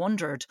I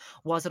wondered,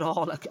 was it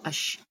all a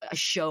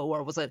show,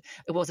 or was it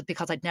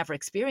because I'd never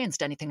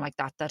experienced anything like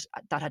that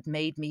had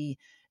made me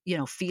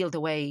feel the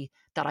way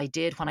that I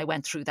did when I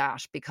went through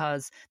that,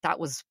 because that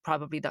was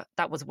probably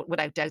that was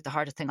without doubt the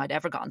hardest thing I'd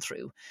ever gone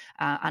through,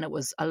 and it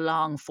was a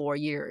long 4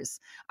 years.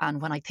 And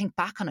when I think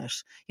back on it,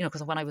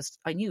 because when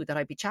I knew that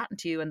I'd be chatting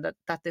to you and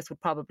that this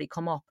would probably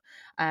come up.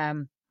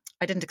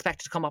 I didn't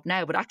expect it to come up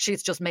now, but actually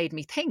it's just made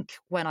me think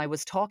when I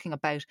was talking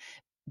about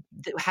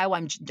how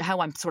I'm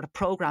sort of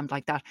programmed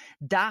like that.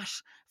 That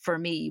for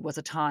me was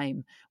a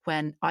time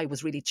when I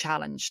was really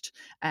challenged,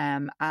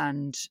 and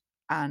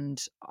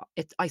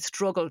I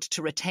struggled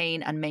to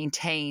retain and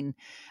maintain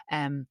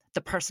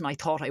the person I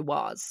thought I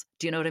was.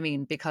 Do you know what I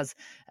mean? Because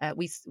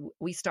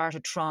we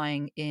started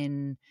trying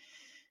in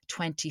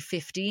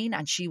 2015,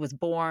 and she was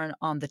born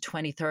on the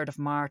 23rd of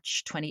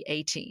March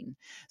 2018.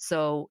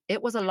 So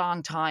it was a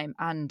long time,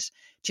 and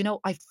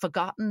I've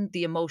forgotten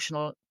the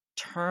emotional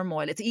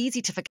turmoil. It's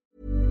easy to forget.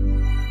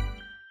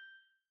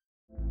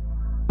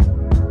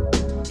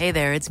 Hey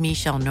there, it's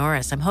Michelle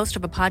Norris. I'm host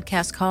of a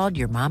podcast called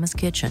Your Mama's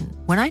Kitchen.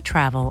 When I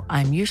travel,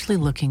 I'm usually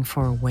looking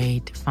for a way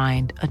to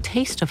find a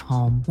taste of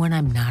home when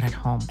I'm not at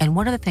home. And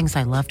one of the things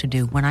I love to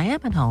do when I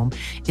am at home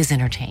is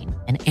entertain.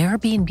 And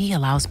Airbnb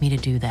allows me to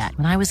do that.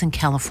 When I was in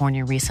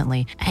California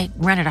recently, I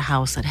rented a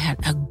house that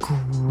had a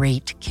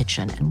great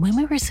kitchen. And when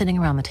we were sitting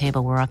around the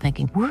table, we're all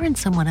thinking, we're in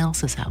someone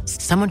else's house.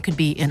 Someone could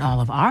be in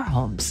all of our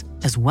homes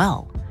as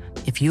well.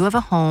 If you have a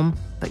home,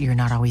 but you're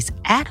not always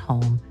at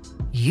home,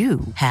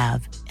 you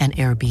have an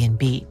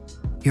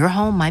Airbnb. Your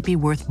home might be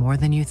worth more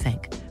than you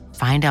think.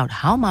 Find out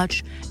how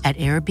much at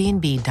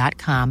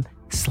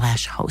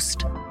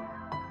airbnb.com/host.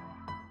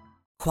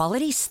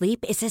 Quality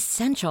sleep is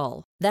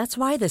essential. That's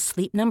why the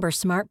Sleep Number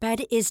Smart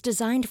Bed is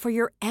designed for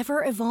your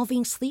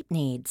ever-evolving sleep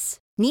needs.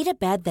 Need a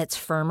bed that's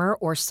firmer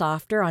or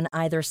softer on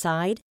either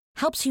side?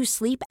 Helps you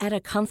sleep at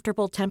a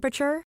comfortable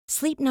temperature?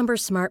 Sleep Number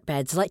Smart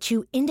Beds let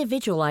you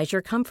individualize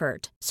your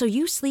comfort, so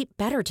you sleep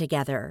better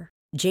together.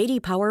 J.D.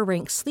 Power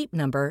ranks Sleep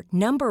Number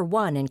number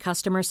 1 in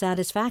customer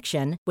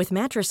satisfaction with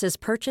mattresses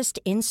purchased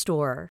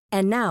in-store.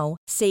 And now,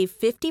 save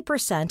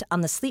 50%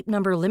 on the Sleep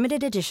Number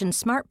Limited Edition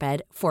Smart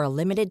Bed for a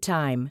limited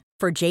time.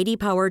 For J.D.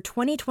 Power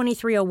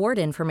 2023 award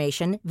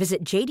information,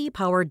 visit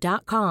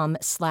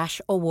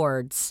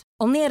jdpower.com/awards.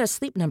 Only at a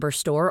Sleep Number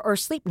store or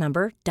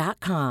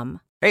sleepnumber.com.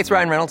 Hey, it's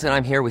Ryan Reynolds, and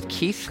I'm here with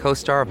Keith,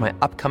 co-star of my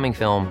upcoming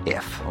film,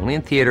 If, only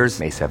in theaters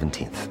May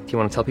 17th. Do you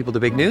want to tell people the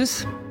big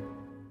news?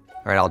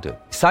 All right, I'll do it.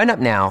 Sign up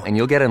now and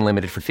you'll get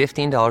unlimited for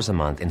 $15 a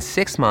month and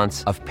 6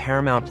 months of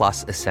Paramount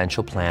Plus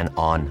Essential Plan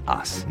on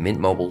us.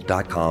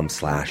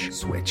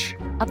 MintMobile.com/switch.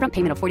 Upfront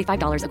payment of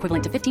 $45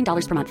 equivalent to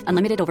 $15 per month.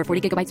 Unlimited over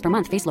 40 gigabytes per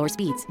month. Face lower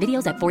speeds.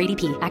 Videos at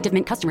 480p. Active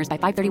Mint customers by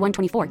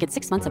 531.24 get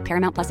 6 months of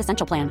Paramount Plus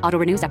Essential Plan. Auto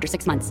renews after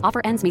 6 months. Offer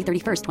ends May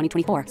 31st,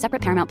 2024.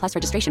 Separate Paramount Plus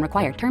registration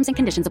required. Terms and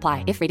conditions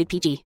apply if rated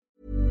PG.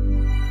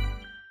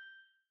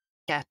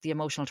 Get the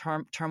emotional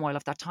turmoil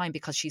of that time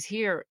because she's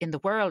here in the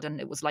world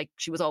and it was like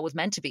she was always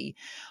meant to be.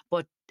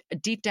 But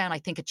deep down, I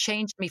think it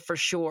changed me for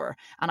sure.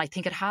 And I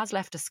think it has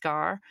left a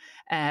scar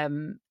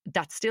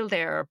that's still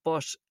there,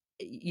 but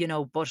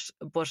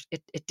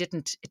it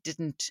didn't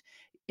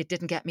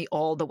get me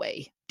all the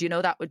way. Do you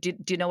know that? Do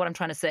you know what I'm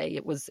trying to say?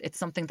 It's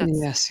something that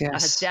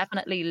has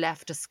definitely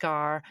left a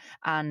scar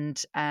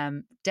and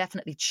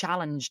definitely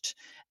challenged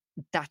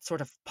that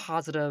sort of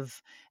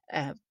positive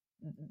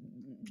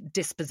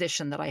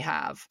disposition that I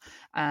have,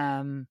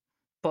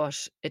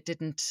 but it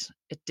didn't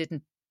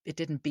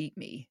beat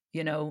me,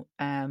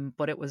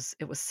 but it was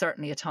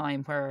certainly a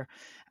time where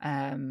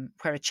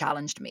it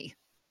challenged me.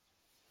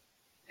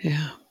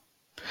 Yeah,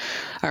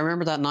 I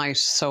remember that night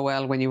so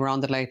well when you were on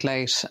the Late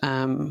Late,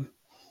 and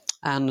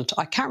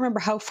I can't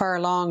remember how far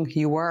along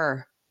you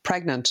were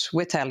pregnant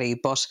with Ellie,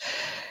 but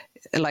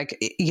I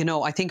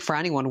think for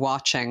anyone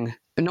watching,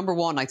 number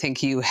one, I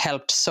think you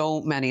helped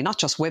so many, not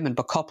just women,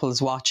 but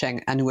couples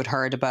watching and who had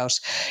heard about,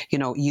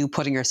 you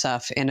putting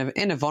yourself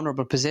in a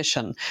vulnerable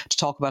position to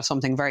talk about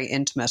something very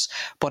intimate,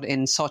 but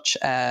in such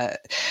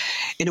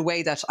in a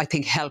way that I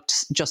think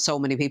helped just so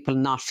many people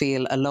not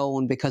feel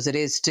alone, because it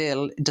is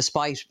still,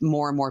 despite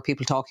more and more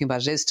people talking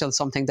about it, is still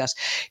something that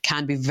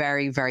can be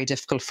very, very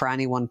difficult for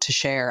anyone to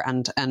share.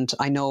 And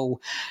I know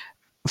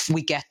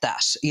we get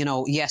that,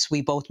 yes, we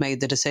both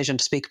made the decision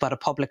to speak about it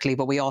publicly,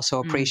 but we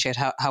also appreciate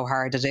how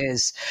hard it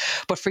is.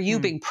 But for you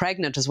being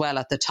pregnant as well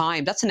at the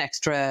time, that's an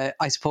extra,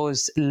 I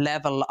suppose,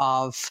 level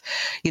of,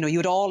 you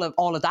had all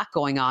of that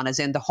going on, as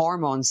in the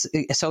hormones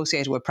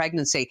associated with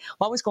pregnancy.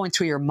 What was going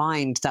through your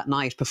mind that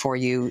night before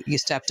you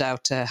stepped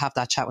out to have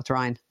that chat with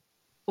Ryan?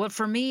 Well,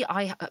 for me,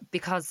 I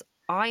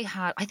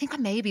think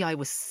maybe I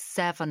was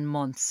 7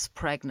 months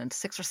pregnant,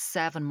 6 or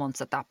 7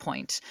 months at that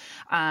point.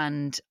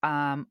 And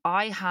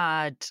I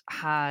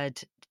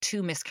had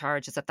 2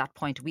 miscarriages at that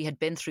point. We had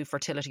been through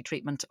fertility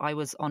treatment. I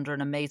was under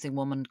an amazing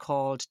woman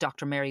called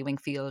Dr. Mary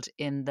Wingfield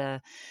in the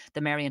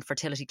Marion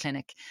Fertility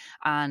Clinic.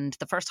 And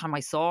the first time I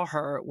saw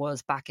her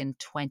was back in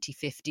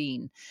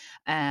 2015.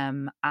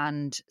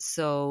 And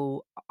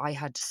so I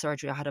had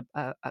surgery. I had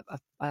a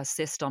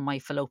cyst on my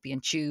fallopian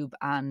tube,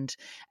 and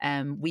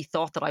we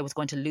thought that I was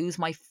going to lose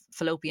my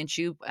fallopian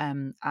tube.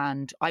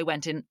 And I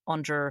went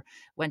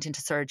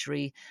into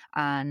surgery,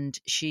 and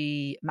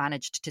she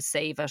managed to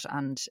save it,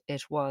 and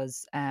it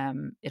was a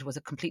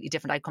completely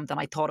different outcome than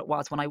I thought it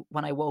was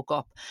when I woke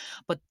up.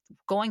 But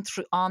going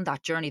through on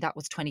that journey, that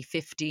was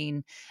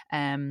 2015.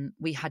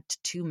 We had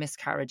 2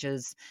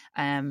 miscarriages,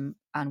 and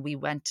we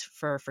went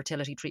for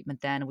fertility treatment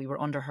then. We were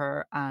under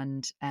her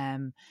and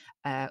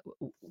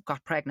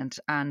got pregnant.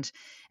 And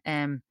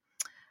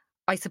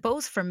I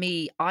suppose for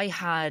me, I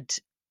had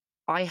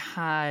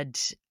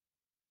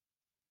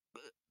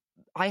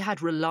I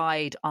had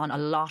relied on a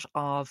lot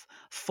of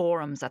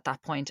forums at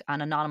that point,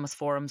 and anonymous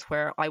forums,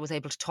 where I was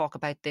able to talk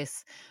about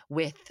this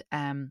with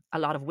a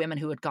lot of women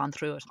who had gone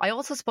through it. I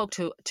also spoke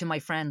to my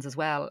friends as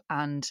well,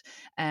 and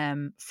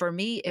for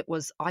me, it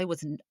was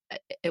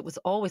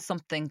always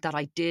something that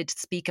I did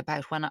speak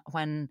about when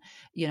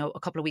a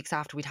couple of weeks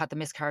after we'd had the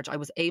miscarriage. I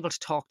was able to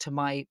talk to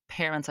my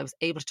parents. I was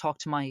able to talk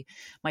to my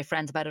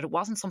friends about it. It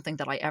wasn't something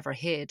that I ever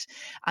hid.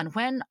 And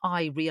when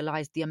I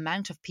realized the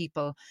amount of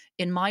people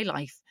in my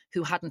life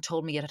who hadn't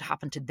told me it had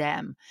happened to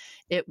them,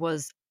 it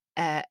was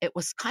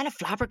kind of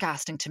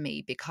flabbergasting to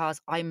me,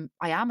 because I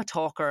am a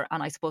talker,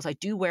 and I suppose I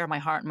do wear my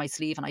heart on my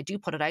sleeve, and I do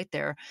put it out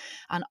there.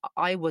 And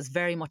I was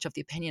very much of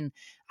the opinion,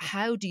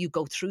 how do you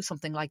go through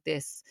something like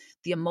this,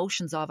 the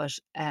emotions of it,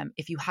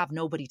 if you have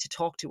nobody to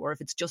talk to, or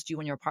if it's just you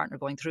and your partner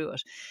going through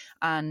it?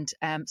 And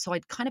so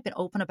I'd kind of been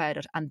open about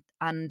it.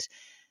 And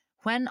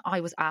when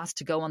I was asked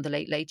to go on the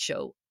Late Late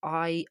Show,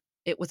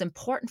 it was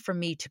important for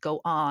me to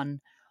go on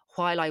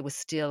while I was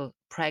still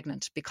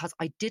pregnant, because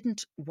I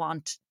didn't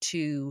want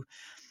to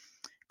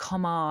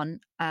come on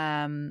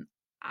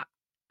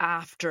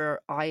after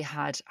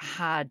I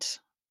had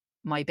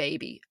my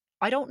baby.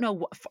 I don't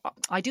know.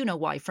 I do know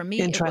why. For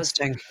me,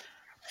 interesting.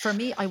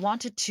 I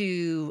wanted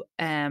to.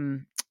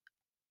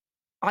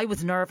 I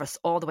was nervous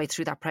all the way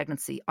through that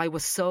pregnancy. I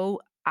was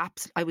so I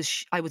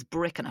was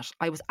bricking it.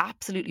 I was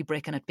absolutely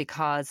bricking it,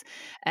 because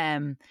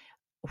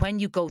when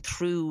you go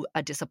through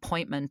a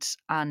disappointment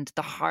and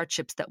the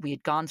hardships that we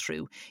had gone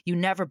through, you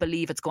never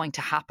believe it's going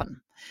to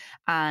happen.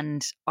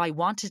 And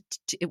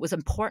it was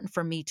important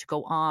for me to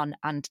go on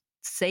and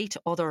say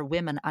to other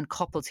women and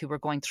couples who were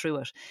going through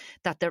it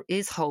that there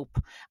is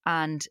hope,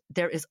 and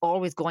there is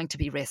always going to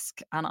be risk.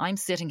 And I'm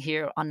sitting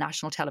here on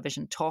national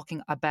television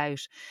talking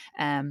about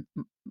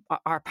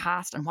our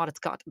past and what it's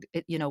got,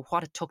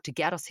 what it took to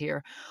get us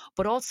here.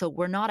 But also,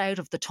 we're not out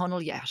of the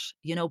tunnel yet,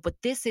 but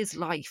this is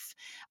life,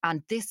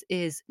 and this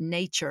is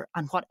nature,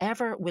 and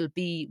whatever will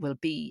be, will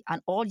be.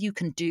 And all you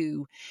can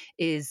do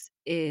is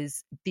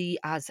be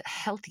as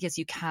healthy as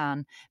you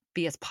can,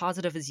 be as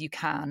positive as you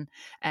can.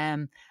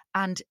 And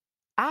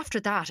after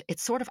that,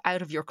 it's sort of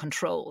out of your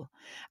control.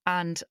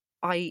 And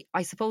I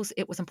suppose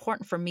it was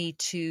important for me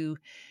to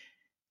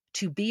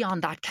be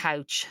on that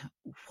couch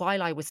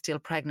while I was still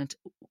pregnant,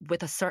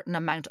 with a certain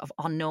amount of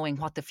unknowing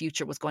what the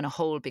future was going to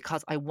hold,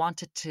 because I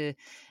wanted to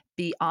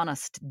be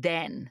honest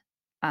then.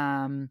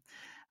 And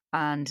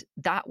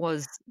that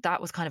was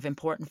kind of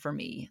important for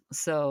me.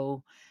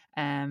 So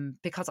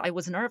because I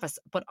was nervous,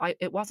 but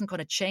it wasn't going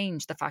to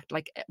change the fact,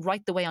 like,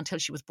 right the way until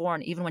she was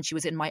born, even when she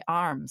was in my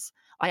arms,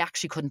 I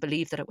actually couldn't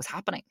believe that it was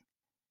happening.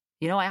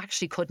 I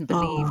actually couldn't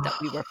believe that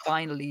we were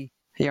finally.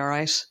 You all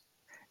right?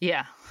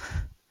 Yeah.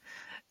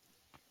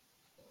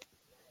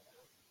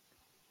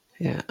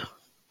 Yeah.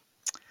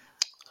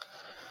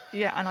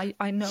 Yeah, and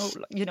I know,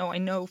 I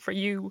know for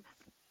you,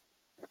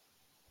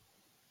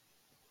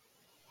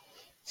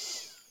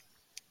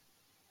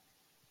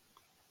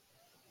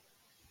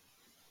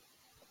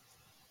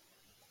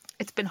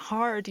 it's been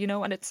hard,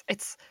 and it's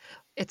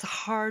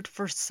hard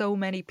for so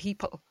many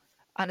people,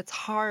 and it's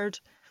hard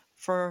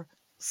for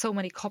so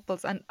many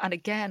couples. And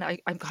again,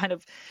 I'm kind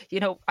of,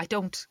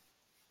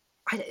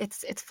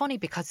 it's funny,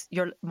 because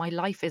my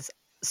life is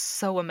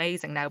so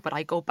amazing now, but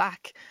I go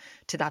back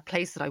to that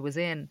place that I was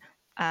in,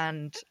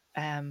 and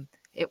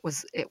it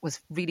was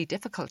really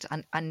difficult,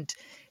 and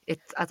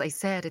it's, as I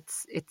said,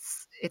 it's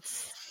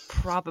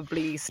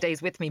probably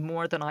stays with me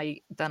more than I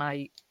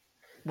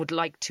would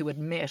like to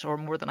admit, or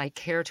more than I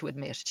care to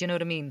admit. Do you know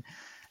what I mean?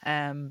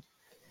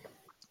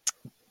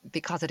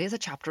 Because it is a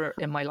chapter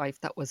in my life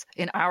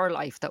in our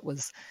life that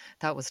was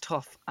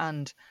tough,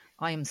 and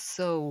I am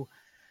so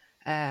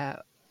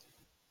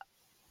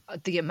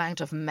the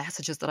amount of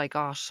messages that I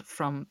got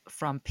from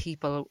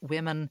people,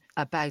 women,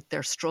 about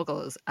their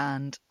struggles.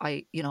 And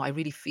I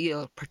really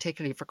feel,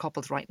 particularly for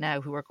couples right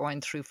now who are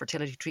going through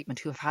fertility treatment,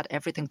 who have had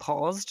everything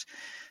paused,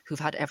 who've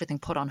had everything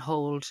put on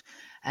hold.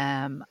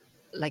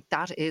 Like,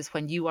 that is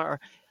when you are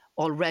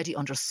already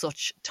under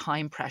such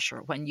time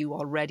pressure, when you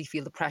already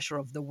feel the pressure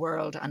of the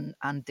world, and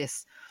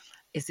this,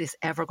 is this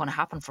ever going to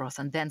happen for us?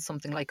 And then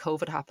something like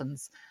COVID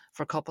happens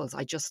for couples.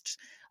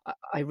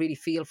 I really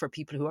feel for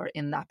people who are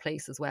in that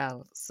place as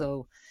well.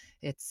 So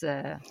it's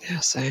yeah,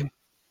 same.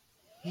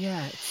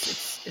 Yeah,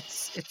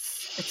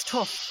 it's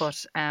tough,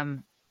 but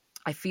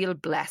I feel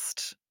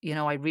blessed.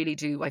 I really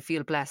do. I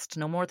feel blessed,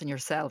 no more than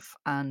yourself.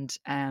 And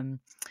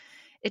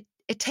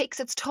it takes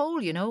its toll,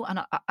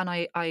 and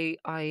I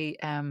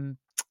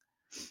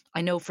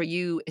know for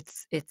you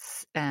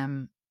it's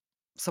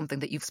something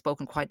that you've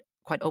spoken quite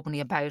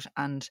openly about,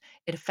 and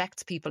it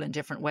affects people in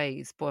different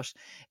ways, but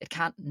it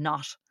can't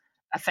not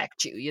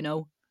affect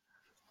you,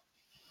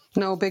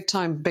 No, big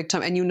time. And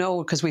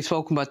because we've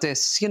spoken about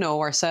this,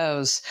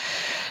 ourselves,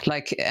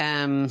 like,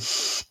 I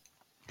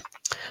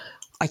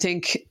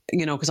think,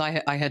 because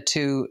I had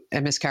 2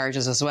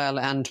 miscarriages as well,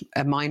 and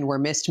mine were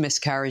missed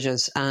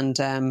miscarriages, and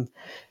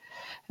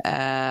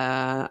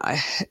they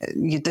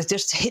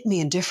just hit me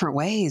in different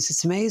ways.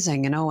 It's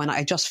amazing, and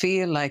I just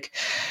feel like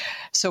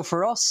So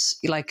for us,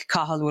 like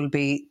Cathal will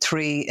be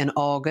 3 in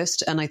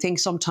August. And I think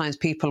sometimes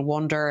people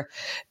wonder,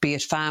 be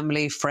it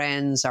family,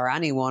 friends or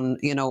anyone,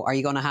 you know, are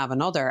you going to have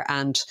another?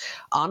 And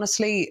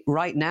honestly,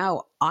 right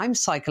now, I'm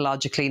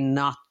psychologically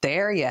not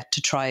there yet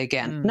to try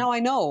again. Now, I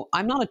know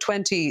I'm not a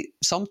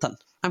 20-something.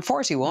 I'm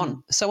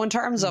 41. So in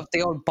terms of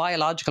the old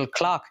biological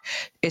clock,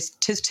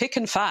 tis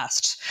ticking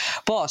fast.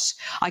 But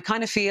I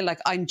kind of feel like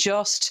I'm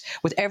just,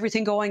 with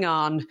everything going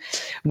on,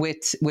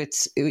 with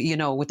you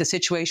know, with the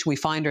situation we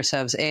find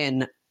ourselves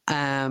in,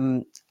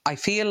 I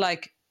feel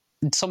like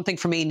something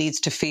for me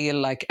needs to feel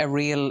like a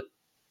real,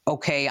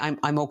 okay,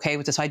 I'm okay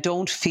with this. I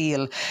don't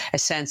feel a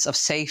sense of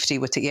safety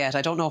with it yet.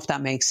 I don't know if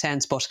that makes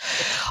sense, but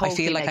I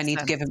feel like I need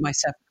to give it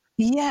myself.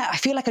 Yeah, I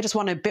feel like I just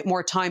want a bit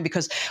more time,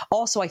 because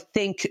also I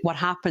think what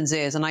happens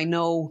is, and I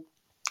know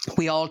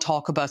we all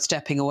talk about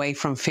stepping away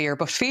from fear,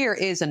 but fear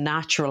is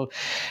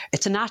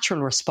it's a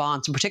natural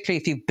response. And particularly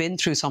if you've been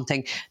through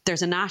something,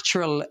 there's a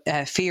natural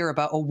fear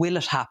about, oh, will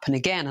it happen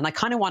again? And I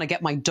kind of want to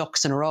get my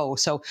ducks in a row.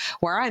 So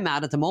where I'm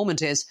at the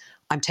moment is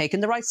I'm taking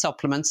the right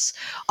supplements.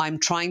 I'm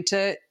trying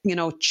to, you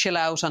know, chill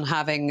out on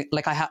having,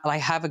 like I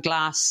have a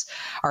glass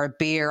or a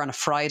beer on a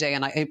Friday,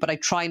 but I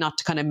try not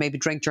to kind of maybe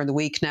drink during the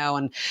week now.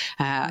 And,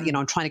 you know,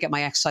 I'm trying to get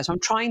my exercise. So I'm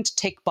trying to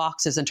tick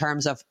boxes in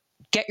terms of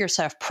get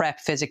yourself prepped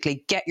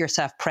physically, get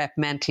yourself prepped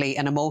mentally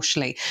and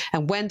emotionally.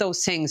 And when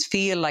those things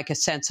feel like a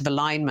sense of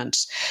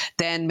alignment,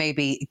 then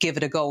maybe give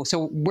it a go.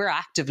 So we're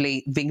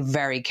actively being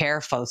very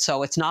careful.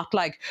 So it's not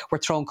like we're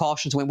throwing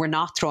caution to the wind. We're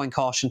not throwing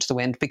caution to the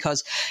wind,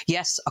 because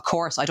yes, of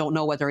course, I don't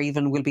know whether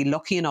even we'll be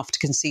lucky enough to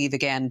conceive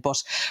again.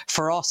 But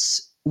for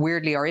us,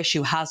 weirdly, our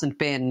issue hasn't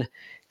been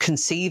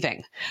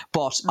conceiving,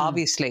 but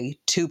obviously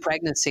 2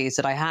 pregnancies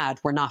that I had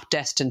were not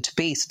destined to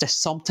be. So there's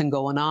something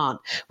going on.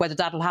 Whether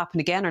that'll happen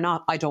again or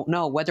not, I don't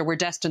know. Whether we're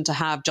destined to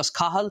have just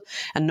Cathal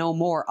and no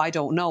more, I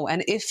don't know.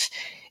 And if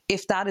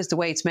that is the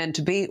way it's meant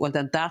to be, well,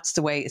 then that's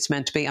the way it's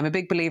meant to be. I'm a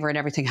big believer in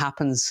everything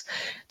happens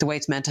the way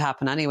it's meant to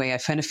happen anyway. I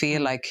kind of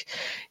feel like,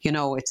 you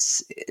know,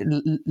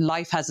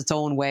 life has its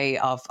own way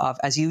of,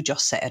 as you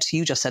just said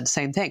the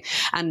same thing.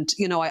 And,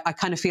 you know, I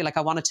kind of feel like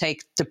I want to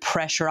take the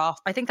pressure off.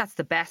 I think that's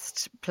the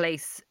best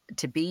place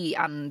to be.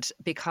 And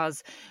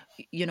because,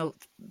 you know,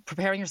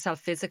 preparing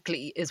yourself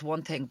physically is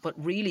one thing, but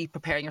really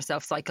preparing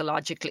yourself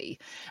psychologically.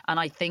 And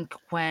I think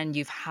when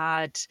you've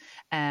had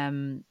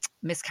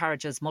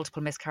miscarriages,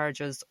 multiple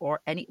miscarriages,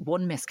 or any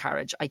one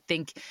miscarriage, I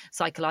think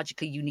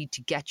psychologically you need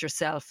to get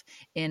yourself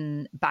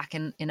back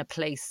in a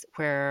place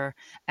where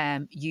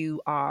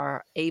you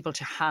are able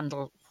to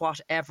handle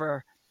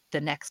whatever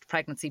the next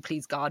pregnancy,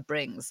 please God,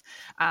 brings.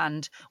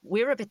 And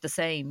we're a bit the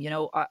same, you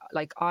know,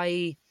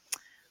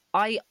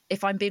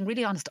 if I'm being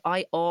really honest,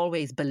 I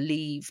always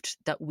believed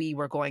that we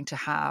were going to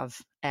have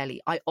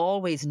Ellie. I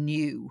always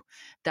knew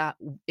that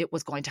it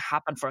was going to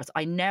happen for us.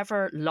 I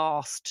never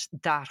lost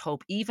that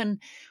hope,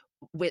 even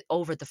with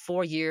over the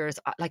 4 years.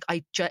 Like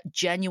I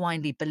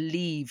genuinely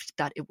believed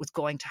that it was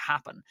going to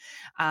happen.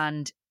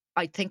 And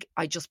I think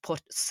I just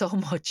put so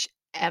much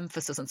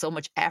emphasis and so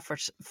much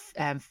effort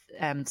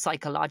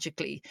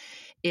psychologically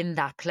in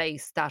that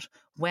place, that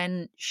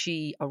when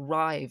she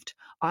arrived,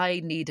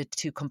 I needed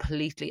to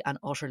completely and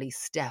utterly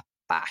step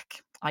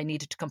back. I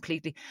needed to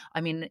completely,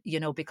 I mean, you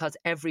know, because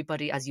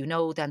everybody, as you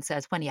know, then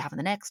says, when are you having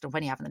the next? And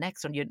when are you having the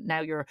next? And now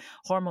your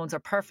hormones are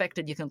perfect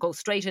and you can go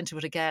straight into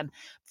it again.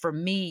 For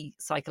me,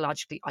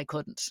 psychologically, I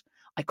couldn't.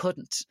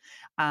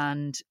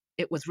 And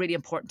it was really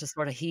important to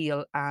sort of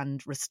heal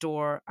and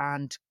restore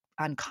and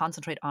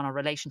concentrate on a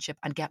relationship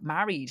and get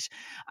married.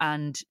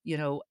 And, you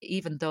know,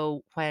 even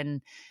though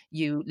when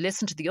you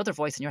listen to the other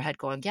voice in your head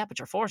going, yeah, but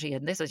you're 40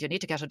 and this is, you need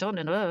to get it done,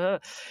 and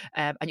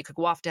you could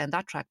go off down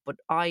that track. But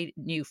I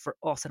knew for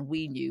us, and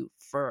we knew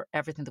for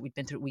everything that we'd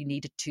been through, we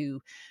needed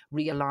to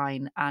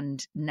realign.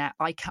 And now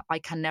I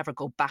can never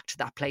go back to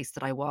that place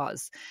that I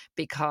was,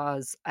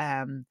 because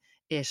it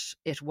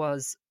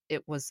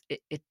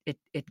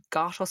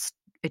got us.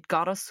 It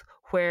got us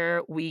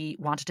where we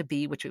wanted to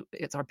be, which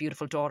is our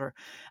beautiful daughter,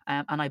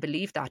 and I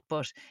believe that.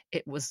 But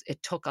it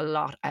took a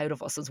lot out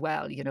of us as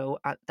well, you know.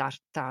 That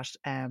just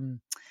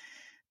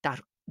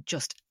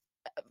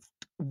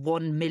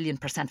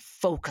 1,000,000%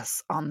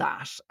 focus on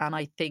that, and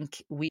I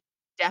think we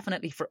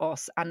definitely, for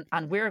us,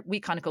 and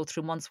we kind of go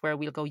through months where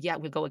we'll go, yeah,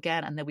 we'll go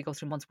again, and then we go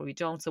through months where we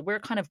don't. So we're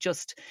kind of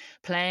just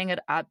playing it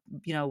at,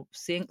 you know,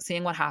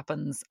 seeing what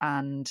happens,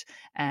 and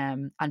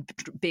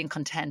being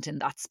content in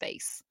that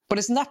space. But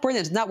isn't that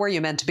brilliant? Isn't that where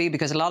you're meant to be?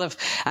 Because a lot of,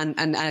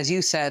 and as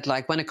you said,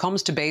 like when it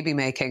comes to baby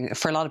making,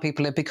 for a lot of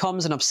people, it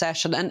becomes an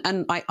obsession.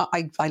 And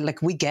I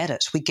like, we get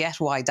it. We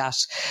get why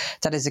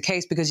that is the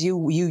case, because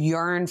you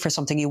yearn for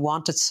something, you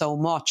want it so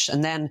much.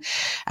 And then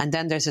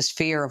there's this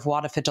fear of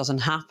what if it doesn't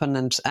happen?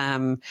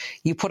 And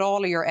you put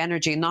all of your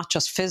energy, not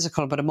just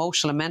physical, but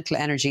emotional and mental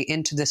energy,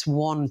 into this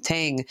one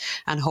thing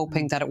and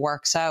hoping that it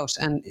works out.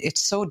 And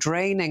it's so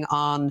draining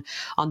on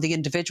the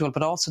individual,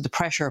 but also the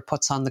pressure it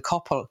puts on the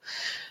couple.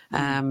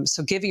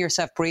 So giving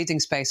yourself breathing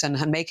space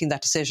and making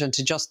that decision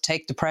to just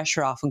take the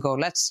pressure off and go,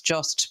 let's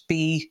just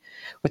be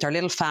with our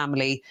little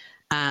family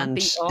and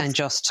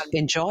just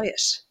enjoy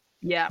it.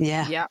 Yeah.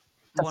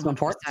 That's 100%.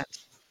 important.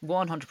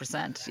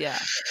 100%. Yeah.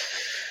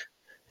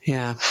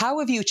 Yeah. How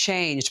have you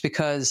changed?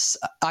 Because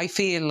I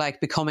feel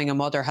like becoming a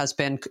mother has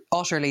been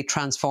utterly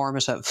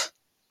transformative.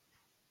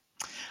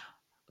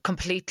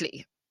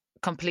 Completely.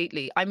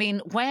 I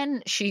mean,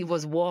 when she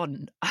was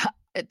 1,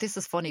 this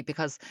is funny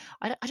because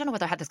I don't know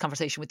whether I had this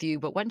conversation with you,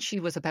 but when she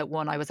was about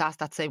 1, I was asked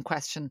that same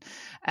question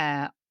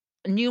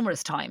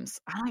numerous times.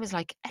 And I was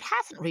like, it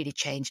hasn't really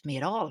changed me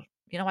at all.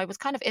 You know, I was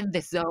kind of in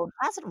this zone.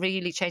 It hasn't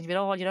really changed me at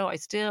all. You know, I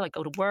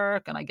go to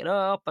work and I get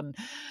up and,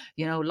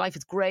 you know, life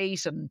is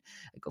great and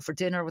I go for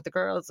dinner with the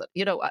girls,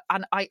 you know,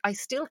 and I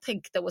still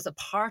think there was a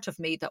part of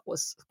me that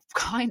was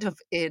kind of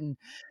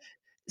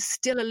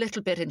still a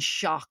little bit in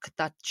shock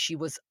that she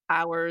was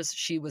ours,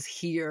 she was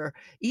here,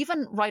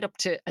 even right up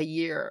to a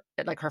year,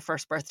 like her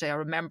first birthday. I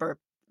remember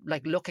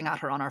like looking at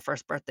her on our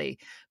first birthday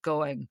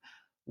going,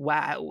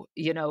 wow,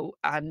 you know,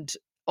 and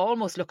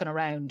almost looking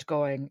around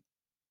going,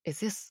 is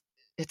this,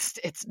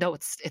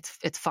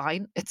 it's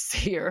fine. It's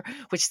here,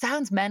 which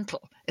sounds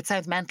mental. It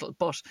sounds mental,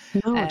 but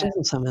No, it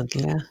doesn't sound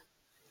mental, yeah.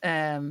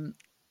 And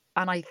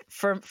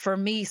for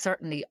me,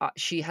 certainly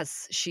she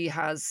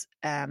has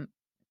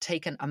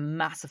taken a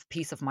massive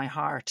piece of my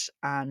heart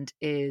and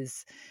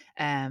is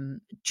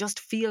just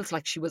feels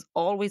like she was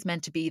always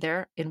meant to be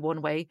there in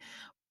one way,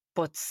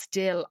 but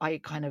still I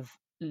kind of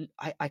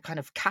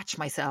catch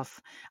myself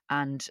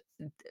and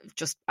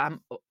just am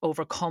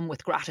overcome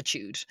with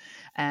gratitude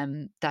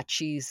that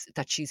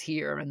she's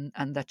here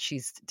and that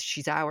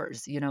she's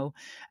ours, you know,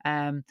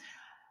 on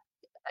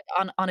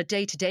a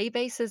day-to-day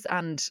basis.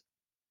 And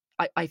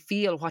I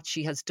feel what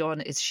she has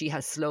done is she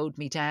has slowed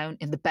me down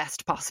in the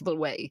best possible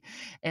way,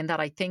 in that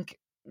I think,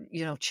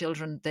 you know,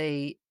 children,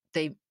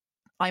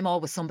 I'm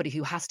always somebody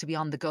who has to be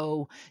on the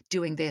go,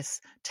 doing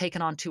this,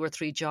 taking on 2 or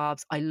 3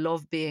 jobs. I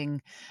love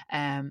working,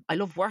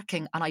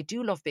 and I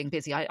do love being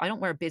busy. I don't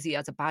wear busy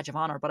as a badge of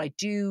honor, but I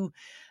do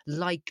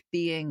like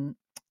being,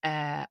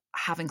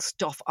 having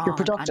stuff on. You're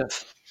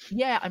productive.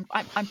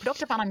 I'm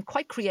productive and I'm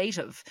quite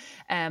creative,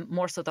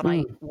 more so than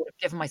I would have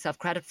given myself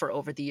credit for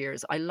over the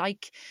years. I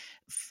like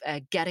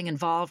getting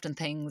involved in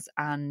things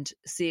and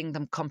seeing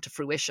them come to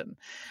fruition.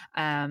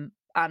 And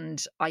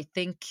I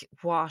think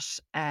what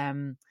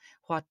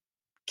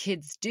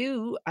kids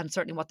do, and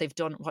certainly what they've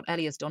done, what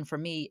Ellie has done for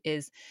me,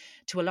 is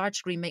to a large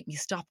degree make me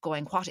stop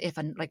going, what if,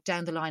 and like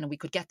down the line, and we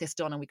could get this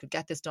done, and we could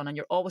get this done. And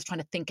you're always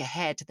trying to think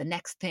ahead to the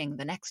next thing,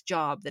 the next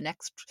job, the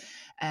next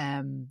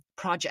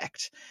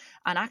project.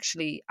 And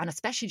actually, and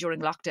especially during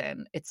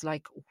lockdown, it's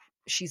like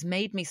she's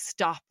made me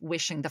stop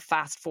wishing the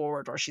fast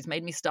forward, or she's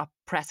made me stop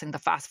pressing the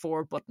fast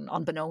forward button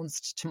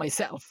unbeknownst to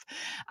myself.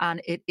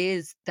 And it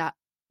is that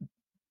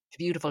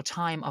beautiful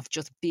time of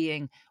just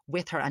being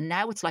with her. And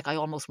now it's like I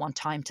almost want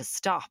time to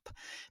stop,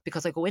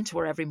 because I go into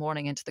her every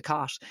morning into the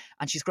cot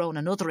and she's grown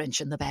another inch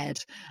in the bed,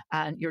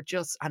 and you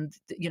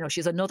know,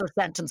 she's another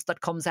sentence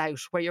that comes out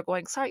where you're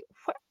going, sorry,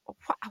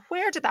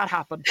 where did that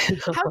happen? How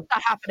did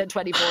that happen in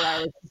 24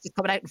 hours? It's just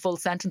coming out in full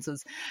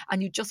sentences,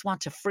 and you just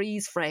want to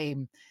freeze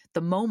frame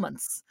the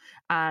moments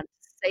and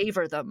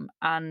savor them.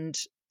 And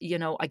you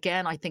know,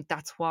 again, I think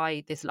that's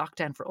why this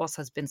lockdown for us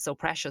has been so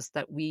precious,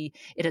 that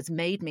it has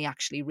made me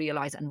actually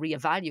realize and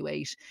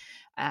reevaluate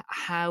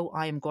how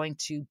I'm going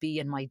to be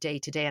in my day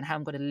to day and how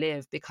I'm going to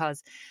live,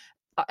 because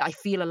I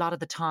feel a lot of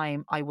the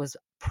time I was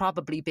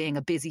probably being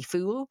a busy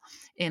fool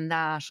in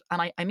that,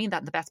 and I mean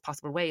that in the best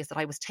possible way, is that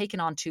I was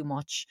taking on too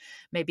much,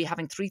 maybe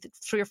having three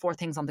or four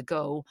things on the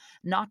go,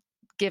 not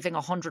giving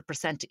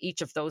 100% to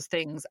each of those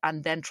things,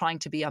 and then trying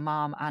to be a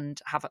mom and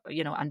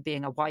and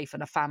being a wife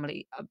and a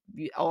family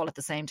all at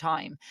the same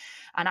time.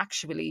 And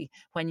actually,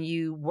 when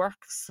you work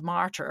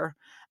smarter,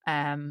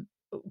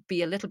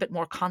 be a little bit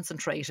more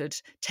concentrated,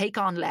 take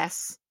on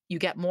less, you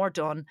get more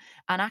done,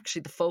 and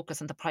actually the focus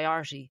and the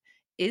priority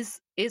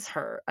is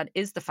her and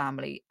is the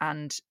family.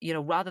 And you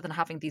know, rather than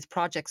having these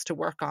projects to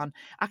work on,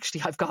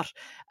 actually I've got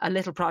a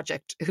little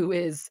project who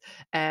is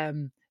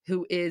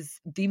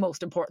the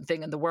most important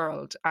thing in the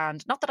world.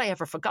 And not that I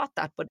ever forgot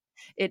that, but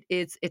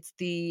it's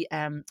the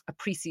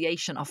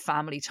appreciation of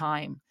family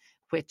time,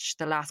 which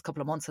the last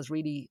couple of months has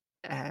really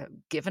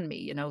given me,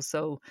 you know.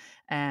 So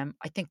I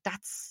think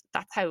that's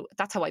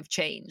how I've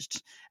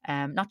changed,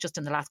 not just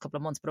in the last couple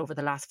of months, but over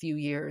the last few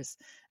years.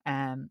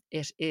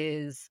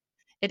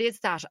 It is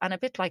that, and a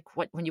bit like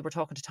when you were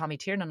talking to Tommy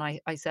Tiernan,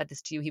 I said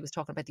this to you, he was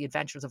talking about the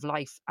adventures of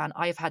life, and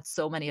I've had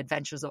so many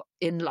adventures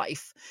in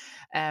life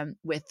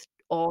with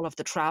all of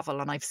the travel,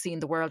 and I've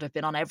seen the world. I've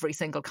been on every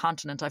single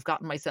continent. I've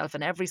gotten myself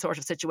in every sort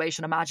of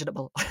situation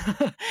imaginable.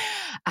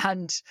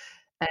 and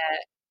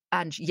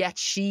yet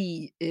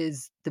she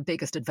is the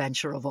biggest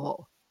adventure of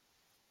all.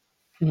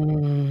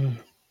 Oh,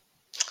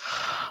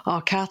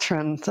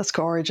 Catherine, that's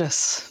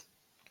gorgeous.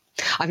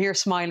 I'm here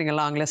smiling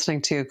along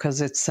listening to you,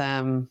 because it's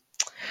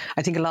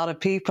I think a lot of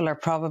people are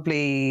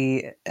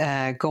probably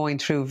going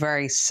through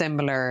very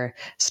similar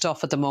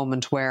stuff at the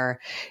moment,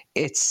 where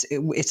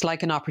it's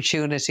like an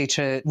opportunity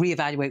to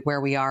reevaluate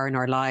where we are in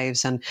our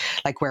lives and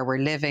like where we're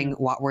living,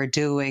 what we're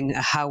doing,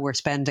 how we're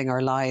spending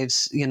our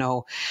lives,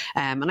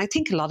 and I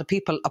think a lot of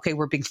people, okay,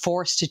 we're being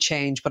forced to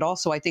change, but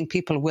also I think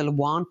people will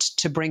want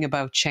to bring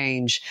about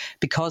change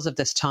because of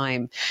this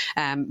time,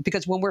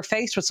 because when we're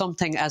faced with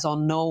something as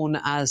unknown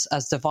as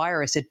the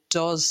virus, it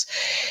does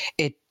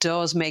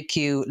make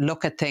you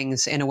look at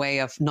things in a way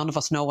of, none of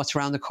us know what's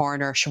around the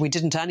corner. Sure, we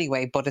didn't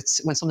anyway, but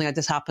it's when something like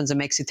this happens, it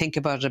makes you think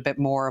about it a bit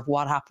more of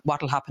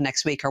what'll happen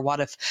next week, or what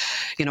if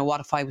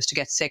I was to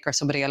get sick, or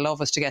somebody I love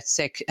was to get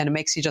sick, and it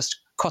makes you just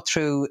cut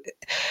through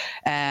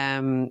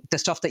the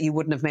stuff that you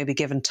wouldn't have maybe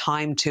given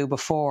time to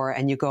before,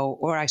 and you go,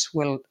 all right,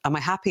 well, am I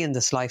happy in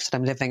this life that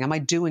I'm living? Am I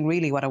doing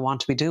really what I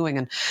want to be doing?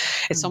 And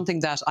it's something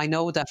that I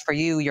know that for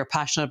you, you're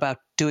passionate about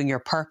doing your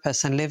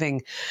purpose and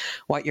living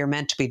what you're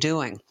meant to be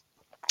doing.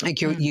 Like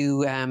you're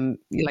in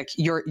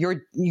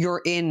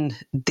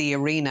the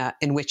arena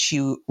in which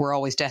you were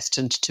always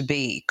destined to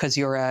be, because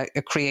you're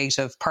a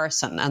creative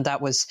person, and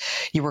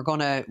you were going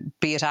to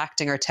be it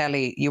acting or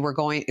telly. It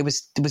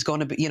was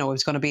going to be, it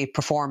was going to be a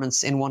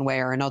performance in one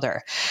way or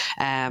another.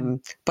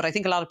 But I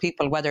think a lot of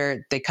people,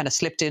 whether they kind of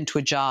slipped into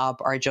a job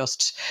or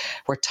just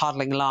were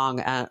toddling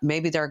along,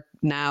 maybe they're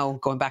now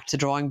going back to the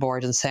drawing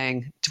board and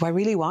saying, do I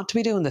really want to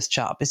be doing this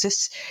job? Is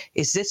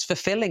this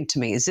fulfilling to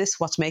me? Is this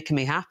what's making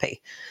me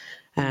happy?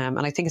 And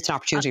I think it's an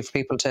opportunity for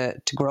people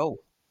to grow.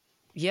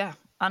 Yeah.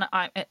 And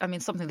I mean,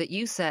 something that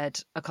you said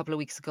a couple of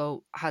weeks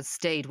ago has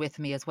stayed with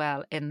me as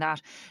well, in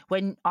that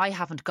when I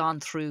haven't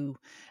gone through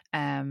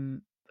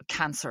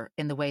cancer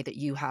in the way that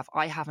you have,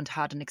 I haven't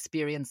had an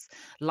experience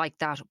like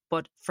that.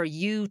 But for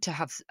you to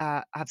have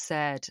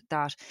said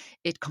that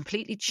it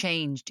completely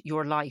changed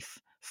your life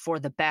for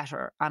the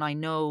better, and I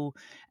know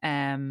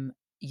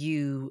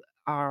you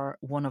are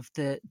one of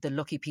the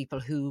lucky people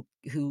who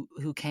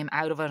came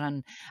out of it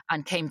and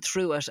came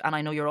through it. And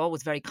I know you're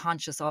always very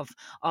conscious of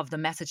the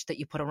message that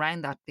you put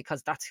around that,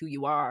 because that's who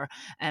you are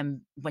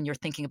when you're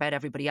thinking about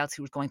everybody else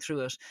who's going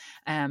through it.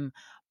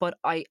 But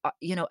I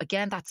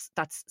again, that's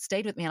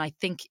stayed with me. And I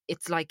think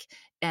it's like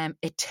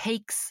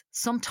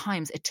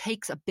sometimes it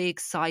takes a big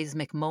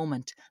seismic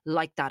moment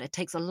like that. It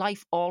takes a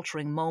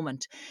life-altering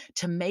moment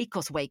to make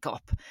us wake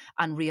up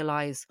and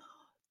realize,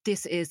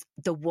 this is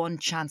the one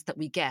chance that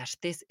we get.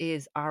 This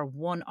is our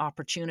one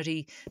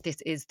opportunity.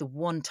 This is the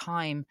one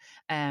time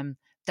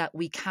that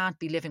we can't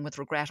be living with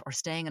regret, or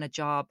staying in a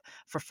job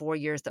for 4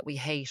 years that we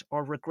hate,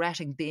 or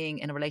regretting being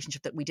in a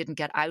relationship that we didn't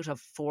get out of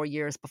 4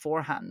 years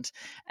beforehand.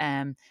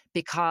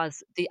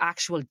 Because the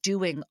actual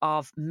doing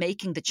of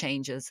making the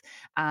changes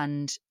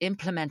and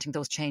implementing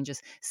those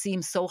changes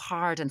seems so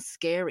hard and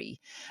scary.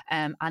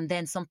 And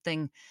then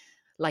something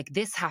like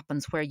this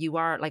happens, where you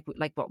are, like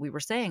what we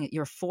were saying,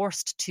 you're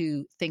forced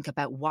to think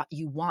about what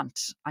you want,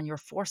 and you're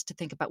forced to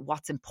think about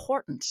what's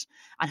important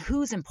and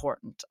who's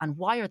important and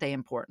why are they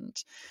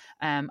important.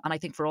 And I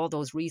think for all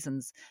those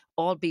reasons,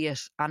 albeit,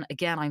 and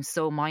again, I'm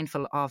so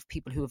mindful of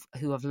people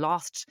who have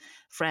lost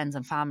friends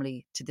and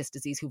family to this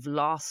disease, who've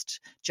lost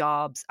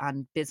jobs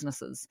and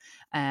businesses,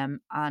 and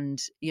I'm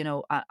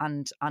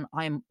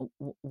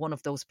one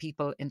of those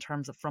people in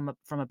terms of from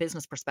a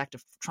business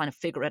perspective, trying to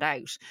figure it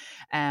out.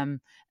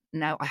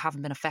 Now, I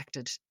haven't been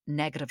affected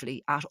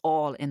negatively at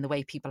all in the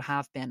way people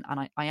have been,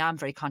 and I am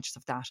very conscious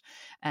of that.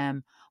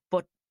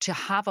 But to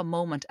have a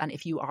moment, and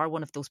if you are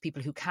one of those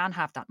people who can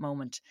have that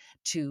moment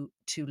to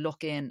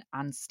look in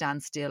and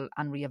stand still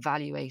and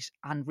reevaluate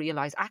and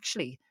realize,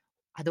 actually,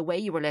 the way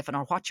you were living,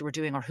 or what you were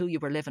doing, or who you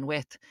were living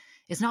with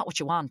is not what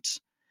you want,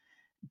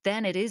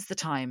 then it is the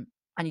time,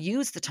 and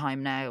use the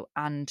time now,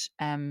 and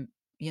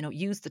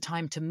use the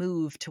time to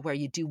move to where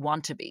you do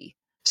want to be.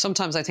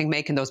 Sometimes I think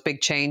making those big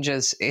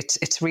changes,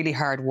 it's really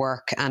hard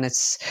work, and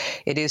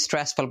it is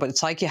stressful, but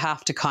it's like you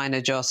have to kind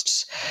of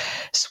just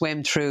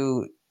swim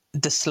through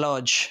the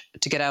sludge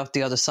to get out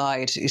the other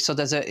side. So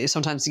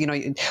sometimes,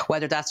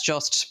 whether that's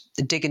just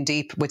digging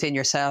deep within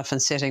yourself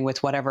and sitting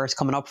with whatever is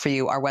coming up for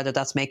you, or whether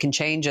that's making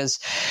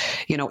changes,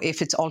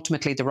 if it's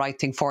ultimately the right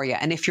thing for you.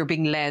 And if you're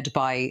being led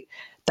by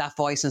that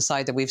voice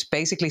inside that we've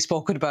basically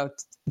spoken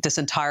about this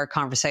entire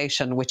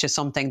conversation, which is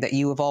something that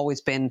you have always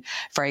been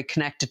very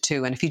connected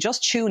to. And if you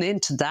just tune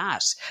into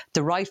that,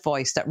 the right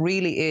voice that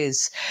really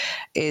is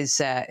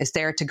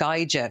there to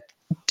guide you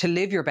to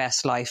live your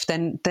best life,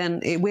 then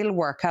it will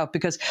work out,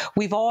 because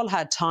we've all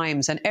had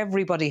times, and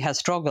everybody has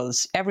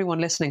struggles. Everyone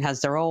listening has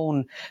their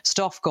own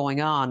stuff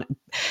going on,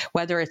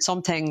 whether it's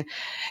something,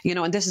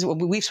 and this is what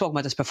we've spoken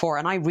about this before.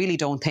 And I really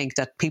don't think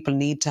that people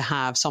need to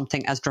have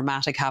something as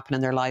dramatic happen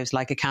in their lives,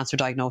 like a cancer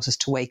diagnosis,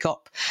 to wake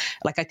up.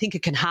 Like, I think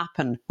it can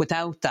happen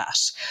without that,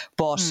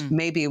 but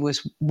maybe it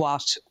was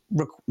what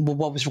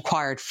was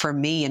required for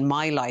me in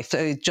my life.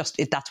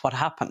 That's what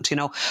happened,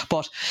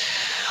 But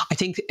I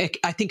think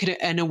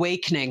an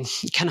awakening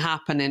can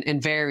happen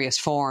in various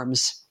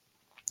forms.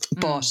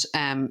 But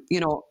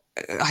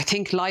I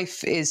think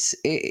life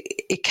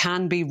it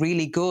can be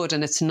really good,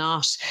 and it's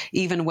not,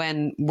 even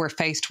when we're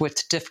faced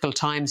with difficult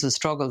times and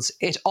struggles,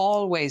 it's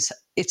always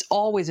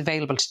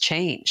available to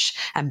change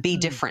and be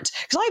different.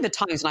 Because I've had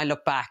times when I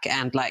look back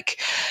and like,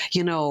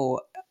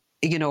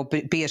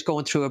 be it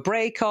going through a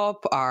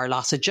breakup or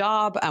lost a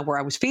job, and where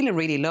I was feeling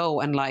really low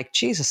and like,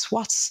 Jesus,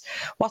 what's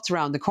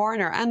around the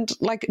corner? And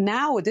like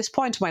now at this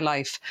point in my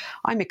life,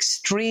 I'm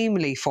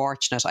extremely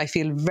fortunate. I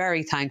feel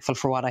very thankful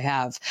for what I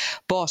have,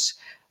 but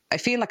I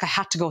feel like I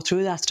had to go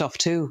through that stuff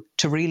too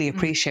to really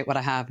appreciate what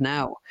I have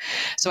now.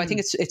 So I think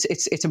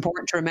it's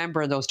important to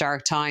remember in those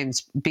dark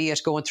times, be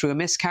it going through a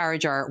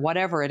miscarriage or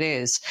whatever it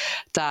is,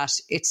 that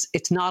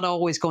it's not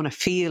always going to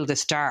feel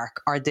this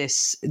dark or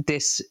this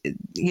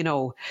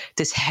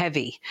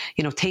heavy.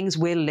 Things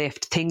will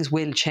lift, things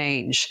will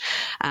change,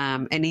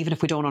 and even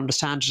if we don't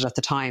understand it at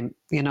the time,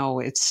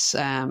 it's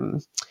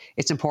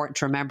important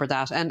to remember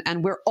that.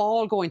 And we're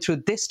all going through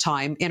this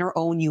time in our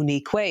own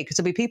unique way, because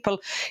there'll be people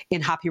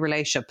in happy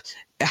relationships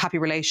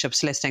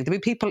listening. There'll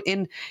be people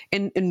in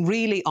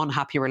really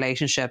unhappy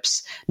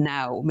relationships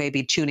now,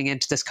 maybe tuning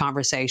into this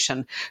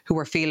conversation, who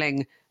are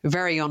feeling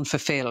very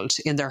unfulfilled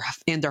in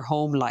their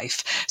home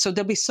life. So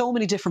there'll be so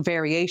many different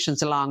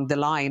variations along the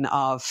line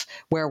of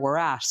where we're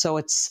at. So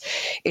it's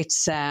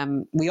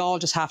we all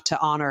just have to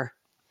honor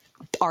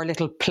our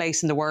little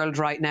place in the world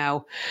right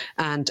now,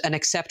 and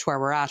accept where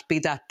we're at, be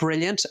that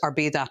brilliant or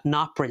be that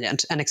not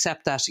brilliant, and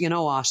accept that, you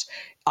know what,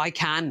 I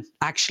can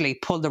actually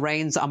pull the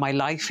reins on my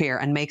life here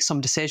and make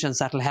some decisions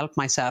that'll help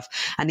myself.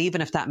 And even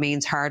if that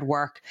means hard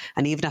work,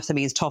 and even if that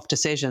means tough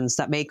decisions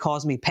that may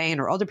cause me pain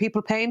or other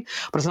people pain,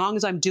 but as long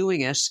as I'm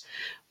doing it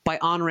by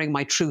honouring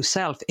my true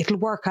self, it'll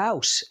work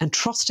out. And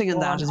trusting in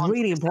that is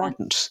really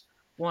important.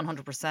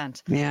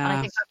 100%. Yeah. And I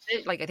think that's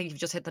it. Like, I think you've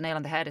just hit the nail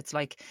on the head. It's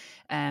like,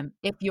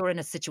 if you're in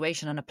a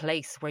situation and a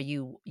place where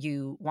you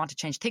want to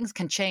change, things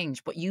can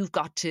change, but you've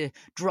got to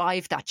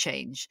drive that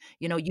change.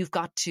 You've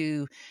got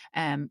to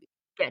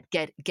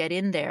get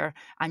in there,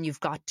 and you've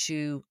got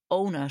to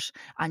own it,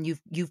 and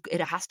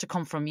it has to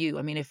come from you.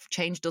 I mean, if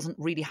change doesn't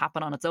really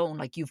happen on its own,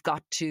 like, you've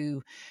got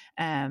to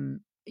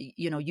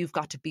you've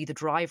got to be the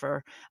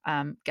driver,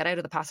 get out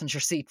of the passenger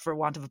seat, for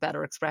want of a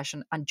better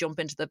expression, and jump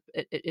into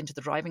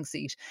the driving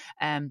seat,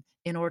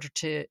 in order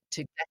to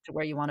get to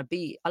where you want to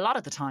be a lot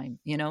of the time.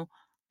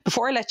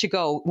 Before I let you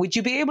go, would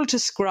you be able to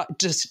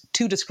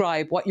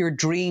describe what your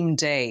dream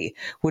day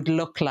would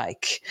look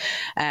like,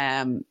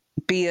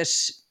 be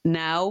it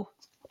now,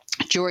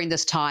 during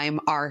this time,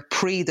 or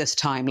pre this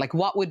time? Like,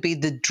 what would be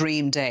the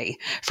dream day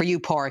for you,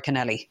 Pádraig and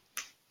Ellie,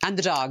 and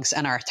the dogs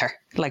and Arthur?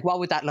 Like, what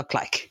would that look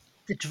like?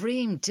 The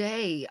dream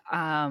day,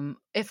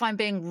 if I'm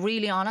being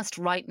really honest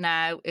right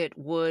now, it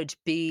would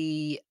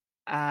be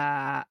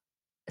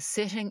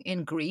sitting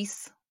in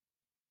Greece.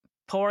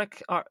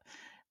 Pádraig, or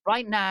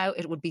right now,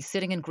 it would be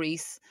sitting in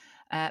Greece.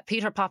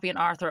 Peter, Poppy, and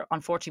Arthur,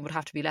 unfortunately, would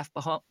have to be left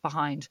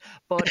behind.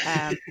 But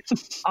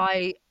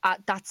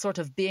that sort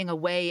of being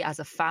away as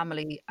a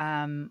family,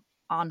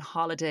 on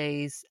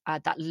holidays,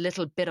 that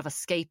little bit of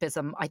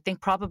escapism, I think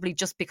probably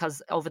just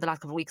because over the last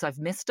couple of weeks I've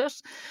missed it.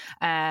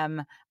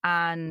 And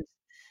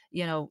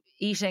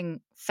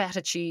eating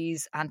feta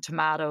cheese and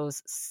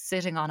tomatoes,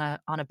 sitting on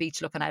a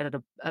beach looking out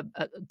at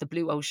the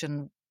blue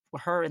ocean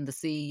with her in the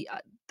sea,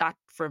 that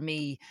for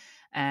me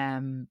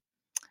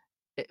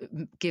it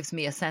gives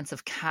me a sense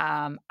of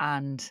calm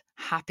and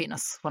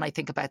happiness when I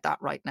think about that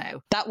right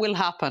now. That will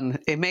happen.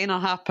 It may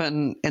not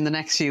happen in the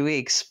next few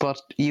weeks,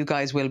 but you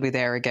guys will be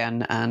there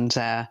again. And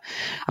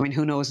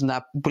who knows when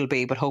that will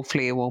be, but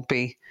hopefully it won't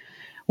be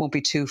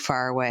too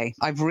far away.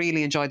 I've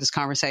really enjoyed this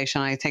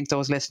conversation. I think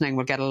those listening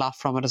will get a lot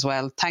from it as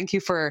well. Thank you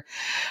for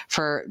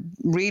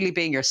really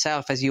being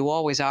yourself, as you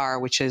always are,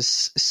 which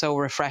is so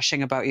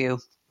refreshing about you.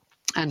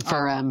 And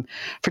for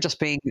just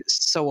being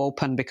so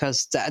open,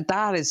 because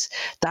that is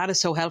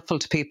so helpful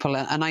to people.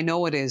 And I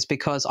know it is,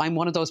 because I'm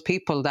one of those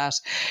people that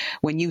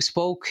when you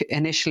spoke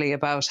initially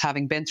about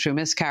having been through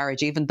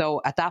miscarriage, even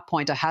though at that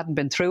point I hadn't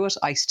been through it,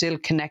 I still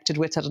connected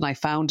with it, and I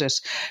found it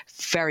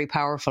very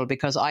powerful,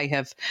 because I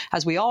have,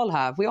 as we all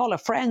have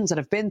friends that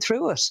have been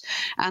through it,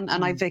 and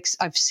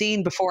I've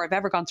seen before I've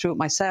ever gone through it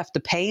myself, the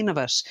pain of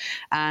it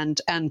and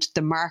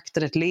the mark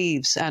that it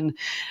leaves, and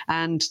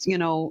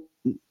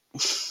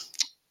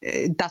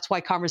that's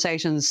why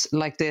conversations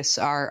like this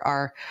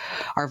are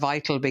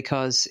vital,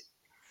 because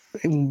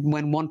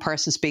when one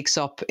person speaks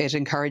up, it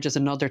encourages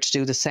another to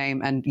do the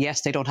same. And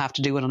yes, they don't have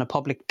to do it on a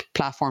public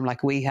platform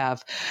like we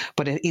have,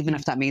 but even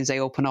if that means they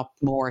open up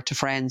more to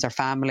friends or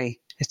family,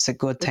 it's a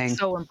good thing. It's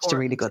so important. It's a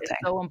really good thing.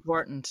 It's so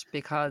important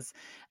because,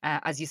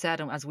 as you said,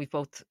 and as we've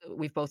both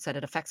said,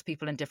 it affects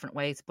people in different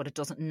ways, but it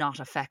doesn't not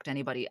affect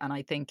anybody. And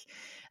I think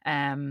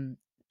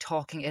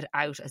talking it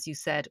out, as you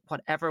said,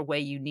 whatever way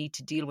you need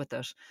to deal with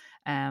it,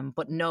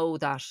 but know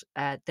that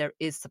there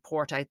is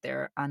support out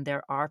there, and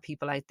there are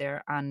people out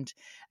there, and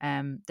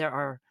there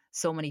are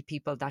so many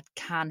people that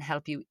can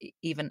help you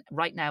even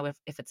right now. If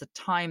it's a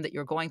time that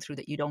you're going through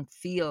that you don't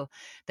feel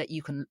that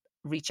you can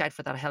reach out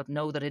for that help,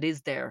 know that it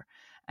is there.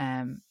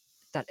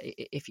 that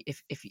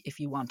if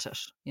you want it,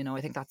 you know,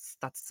 I think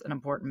that's an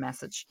important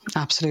message.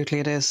 Absolutely,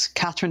 it is.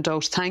 Catherine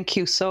Dote, thank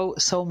you so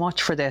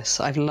much for this.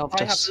 I've loved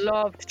it. I have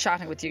loved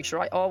chatting with you, sure.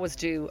 I always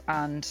do,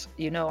 and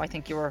you know, I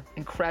think you were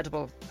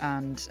incredible,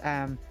 and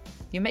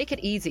you make it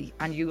easy,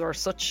 and you are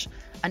such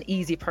an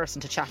easy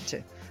person to chat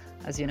to,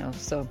 as you know.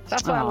 So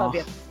that's why I love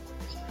you.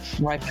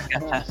 Right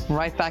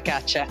back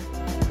at you.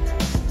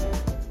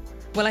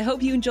 Well, I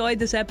hope you enjoyed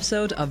this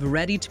episode of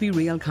Ready to Be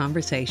Real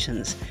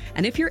Conversations.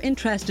 And if you're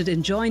interested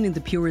in joining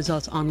the Pure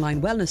Results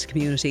online wellness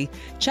community,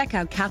 check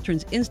out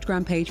Catherine's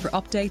Instagram page for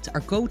updates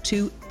or go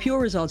to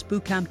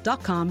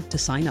pureresultsbootcamp.com to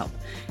sign up.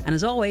 And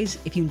as always,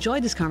 if you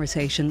enjoyed this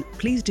conversation,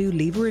 please do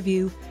leave a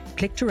review,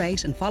 click to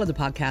rate and follow the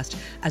podcast,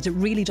 as it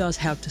really does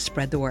help to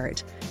spread the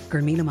word.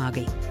 Gurmila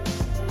Magi.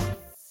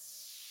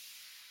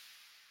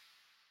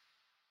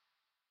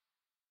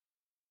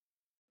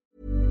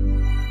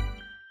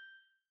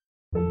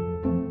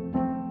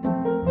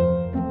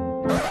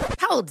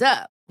 Hold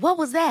up. What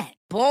was that?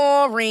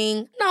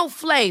 Boring. No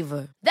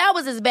flavor. That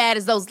was as bad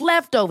as those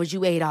leftovers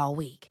you ate all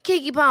week.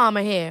 Keke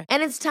Palmer here.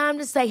 And it's time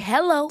to say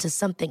hello to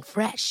something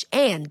fresh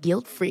and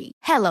guilt-free.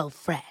 Hello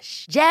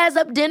Fresh. Jazz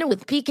up dinner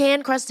with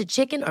pecan-crusted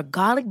chicken or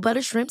garlic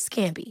butter shrimp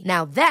scampi.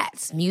 Now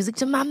that's music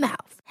to my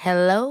mouth.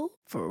 Hello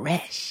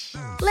Fresh.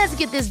 Let's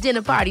get this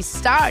dinner party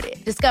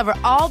started. Discover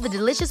all the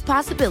delicious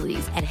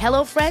possibilities at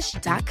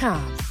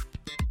HelloFresh.com.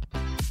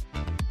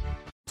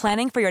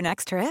 Planning for your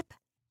next trip?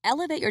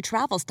 Elevate your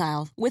travel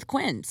style with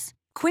Quince.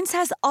 Quince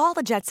has all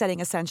the jet-setting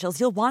essentials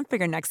you'll want for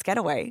your next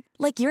getaway,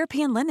 like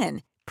European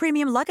linen,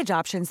 premium luggage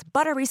options,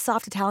 buttery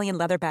soft Italian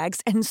leather bags,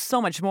 and so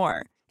much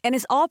more. And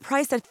is all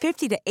priced at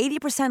 50 to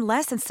 80%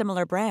 less than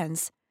similar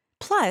brands.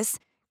 Plus,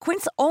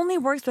 Quince only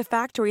works with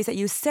factories that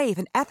use safe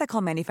and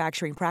ethical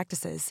manufacturing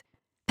practices.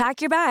 Pack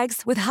your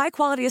bags with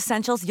high-quality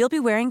essentials you'll be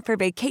wearing for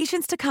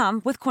vacations to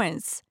come with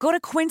Quince. Go to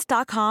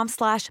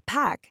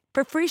quince.com/pack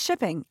for free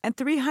shipping and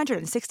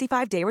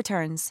 365-day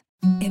returns.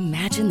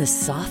 Imagine the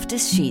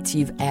softest sheets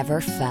you've ever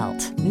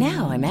felt.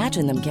 Now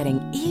imagine them getting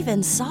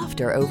even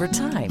softer over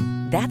time.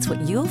 That's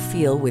what you'll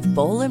feel with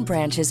Boll &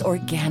 Branch's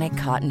organic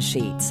cotton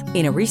sheets.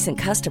 In a recent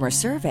customer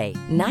survey,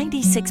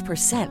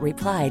 96%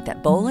 replied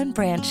that Boll &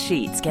 Branch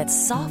sheets get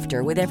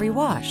softer with every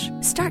wash.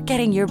 Start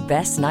getting your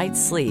best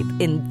night's sleep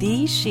in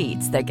these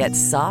sheets that get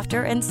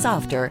softer and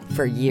softer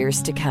for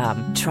years to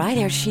come. Try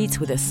their sheets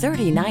with a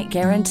 30-night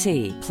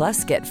guarantee.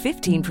 Plus, get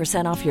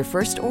 15% off your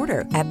first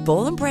order at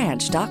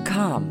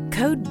bollandbranch.com.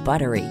 Code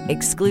BUTTERY.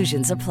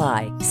 Exclusions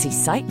apply. See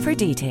site for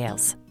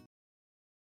details.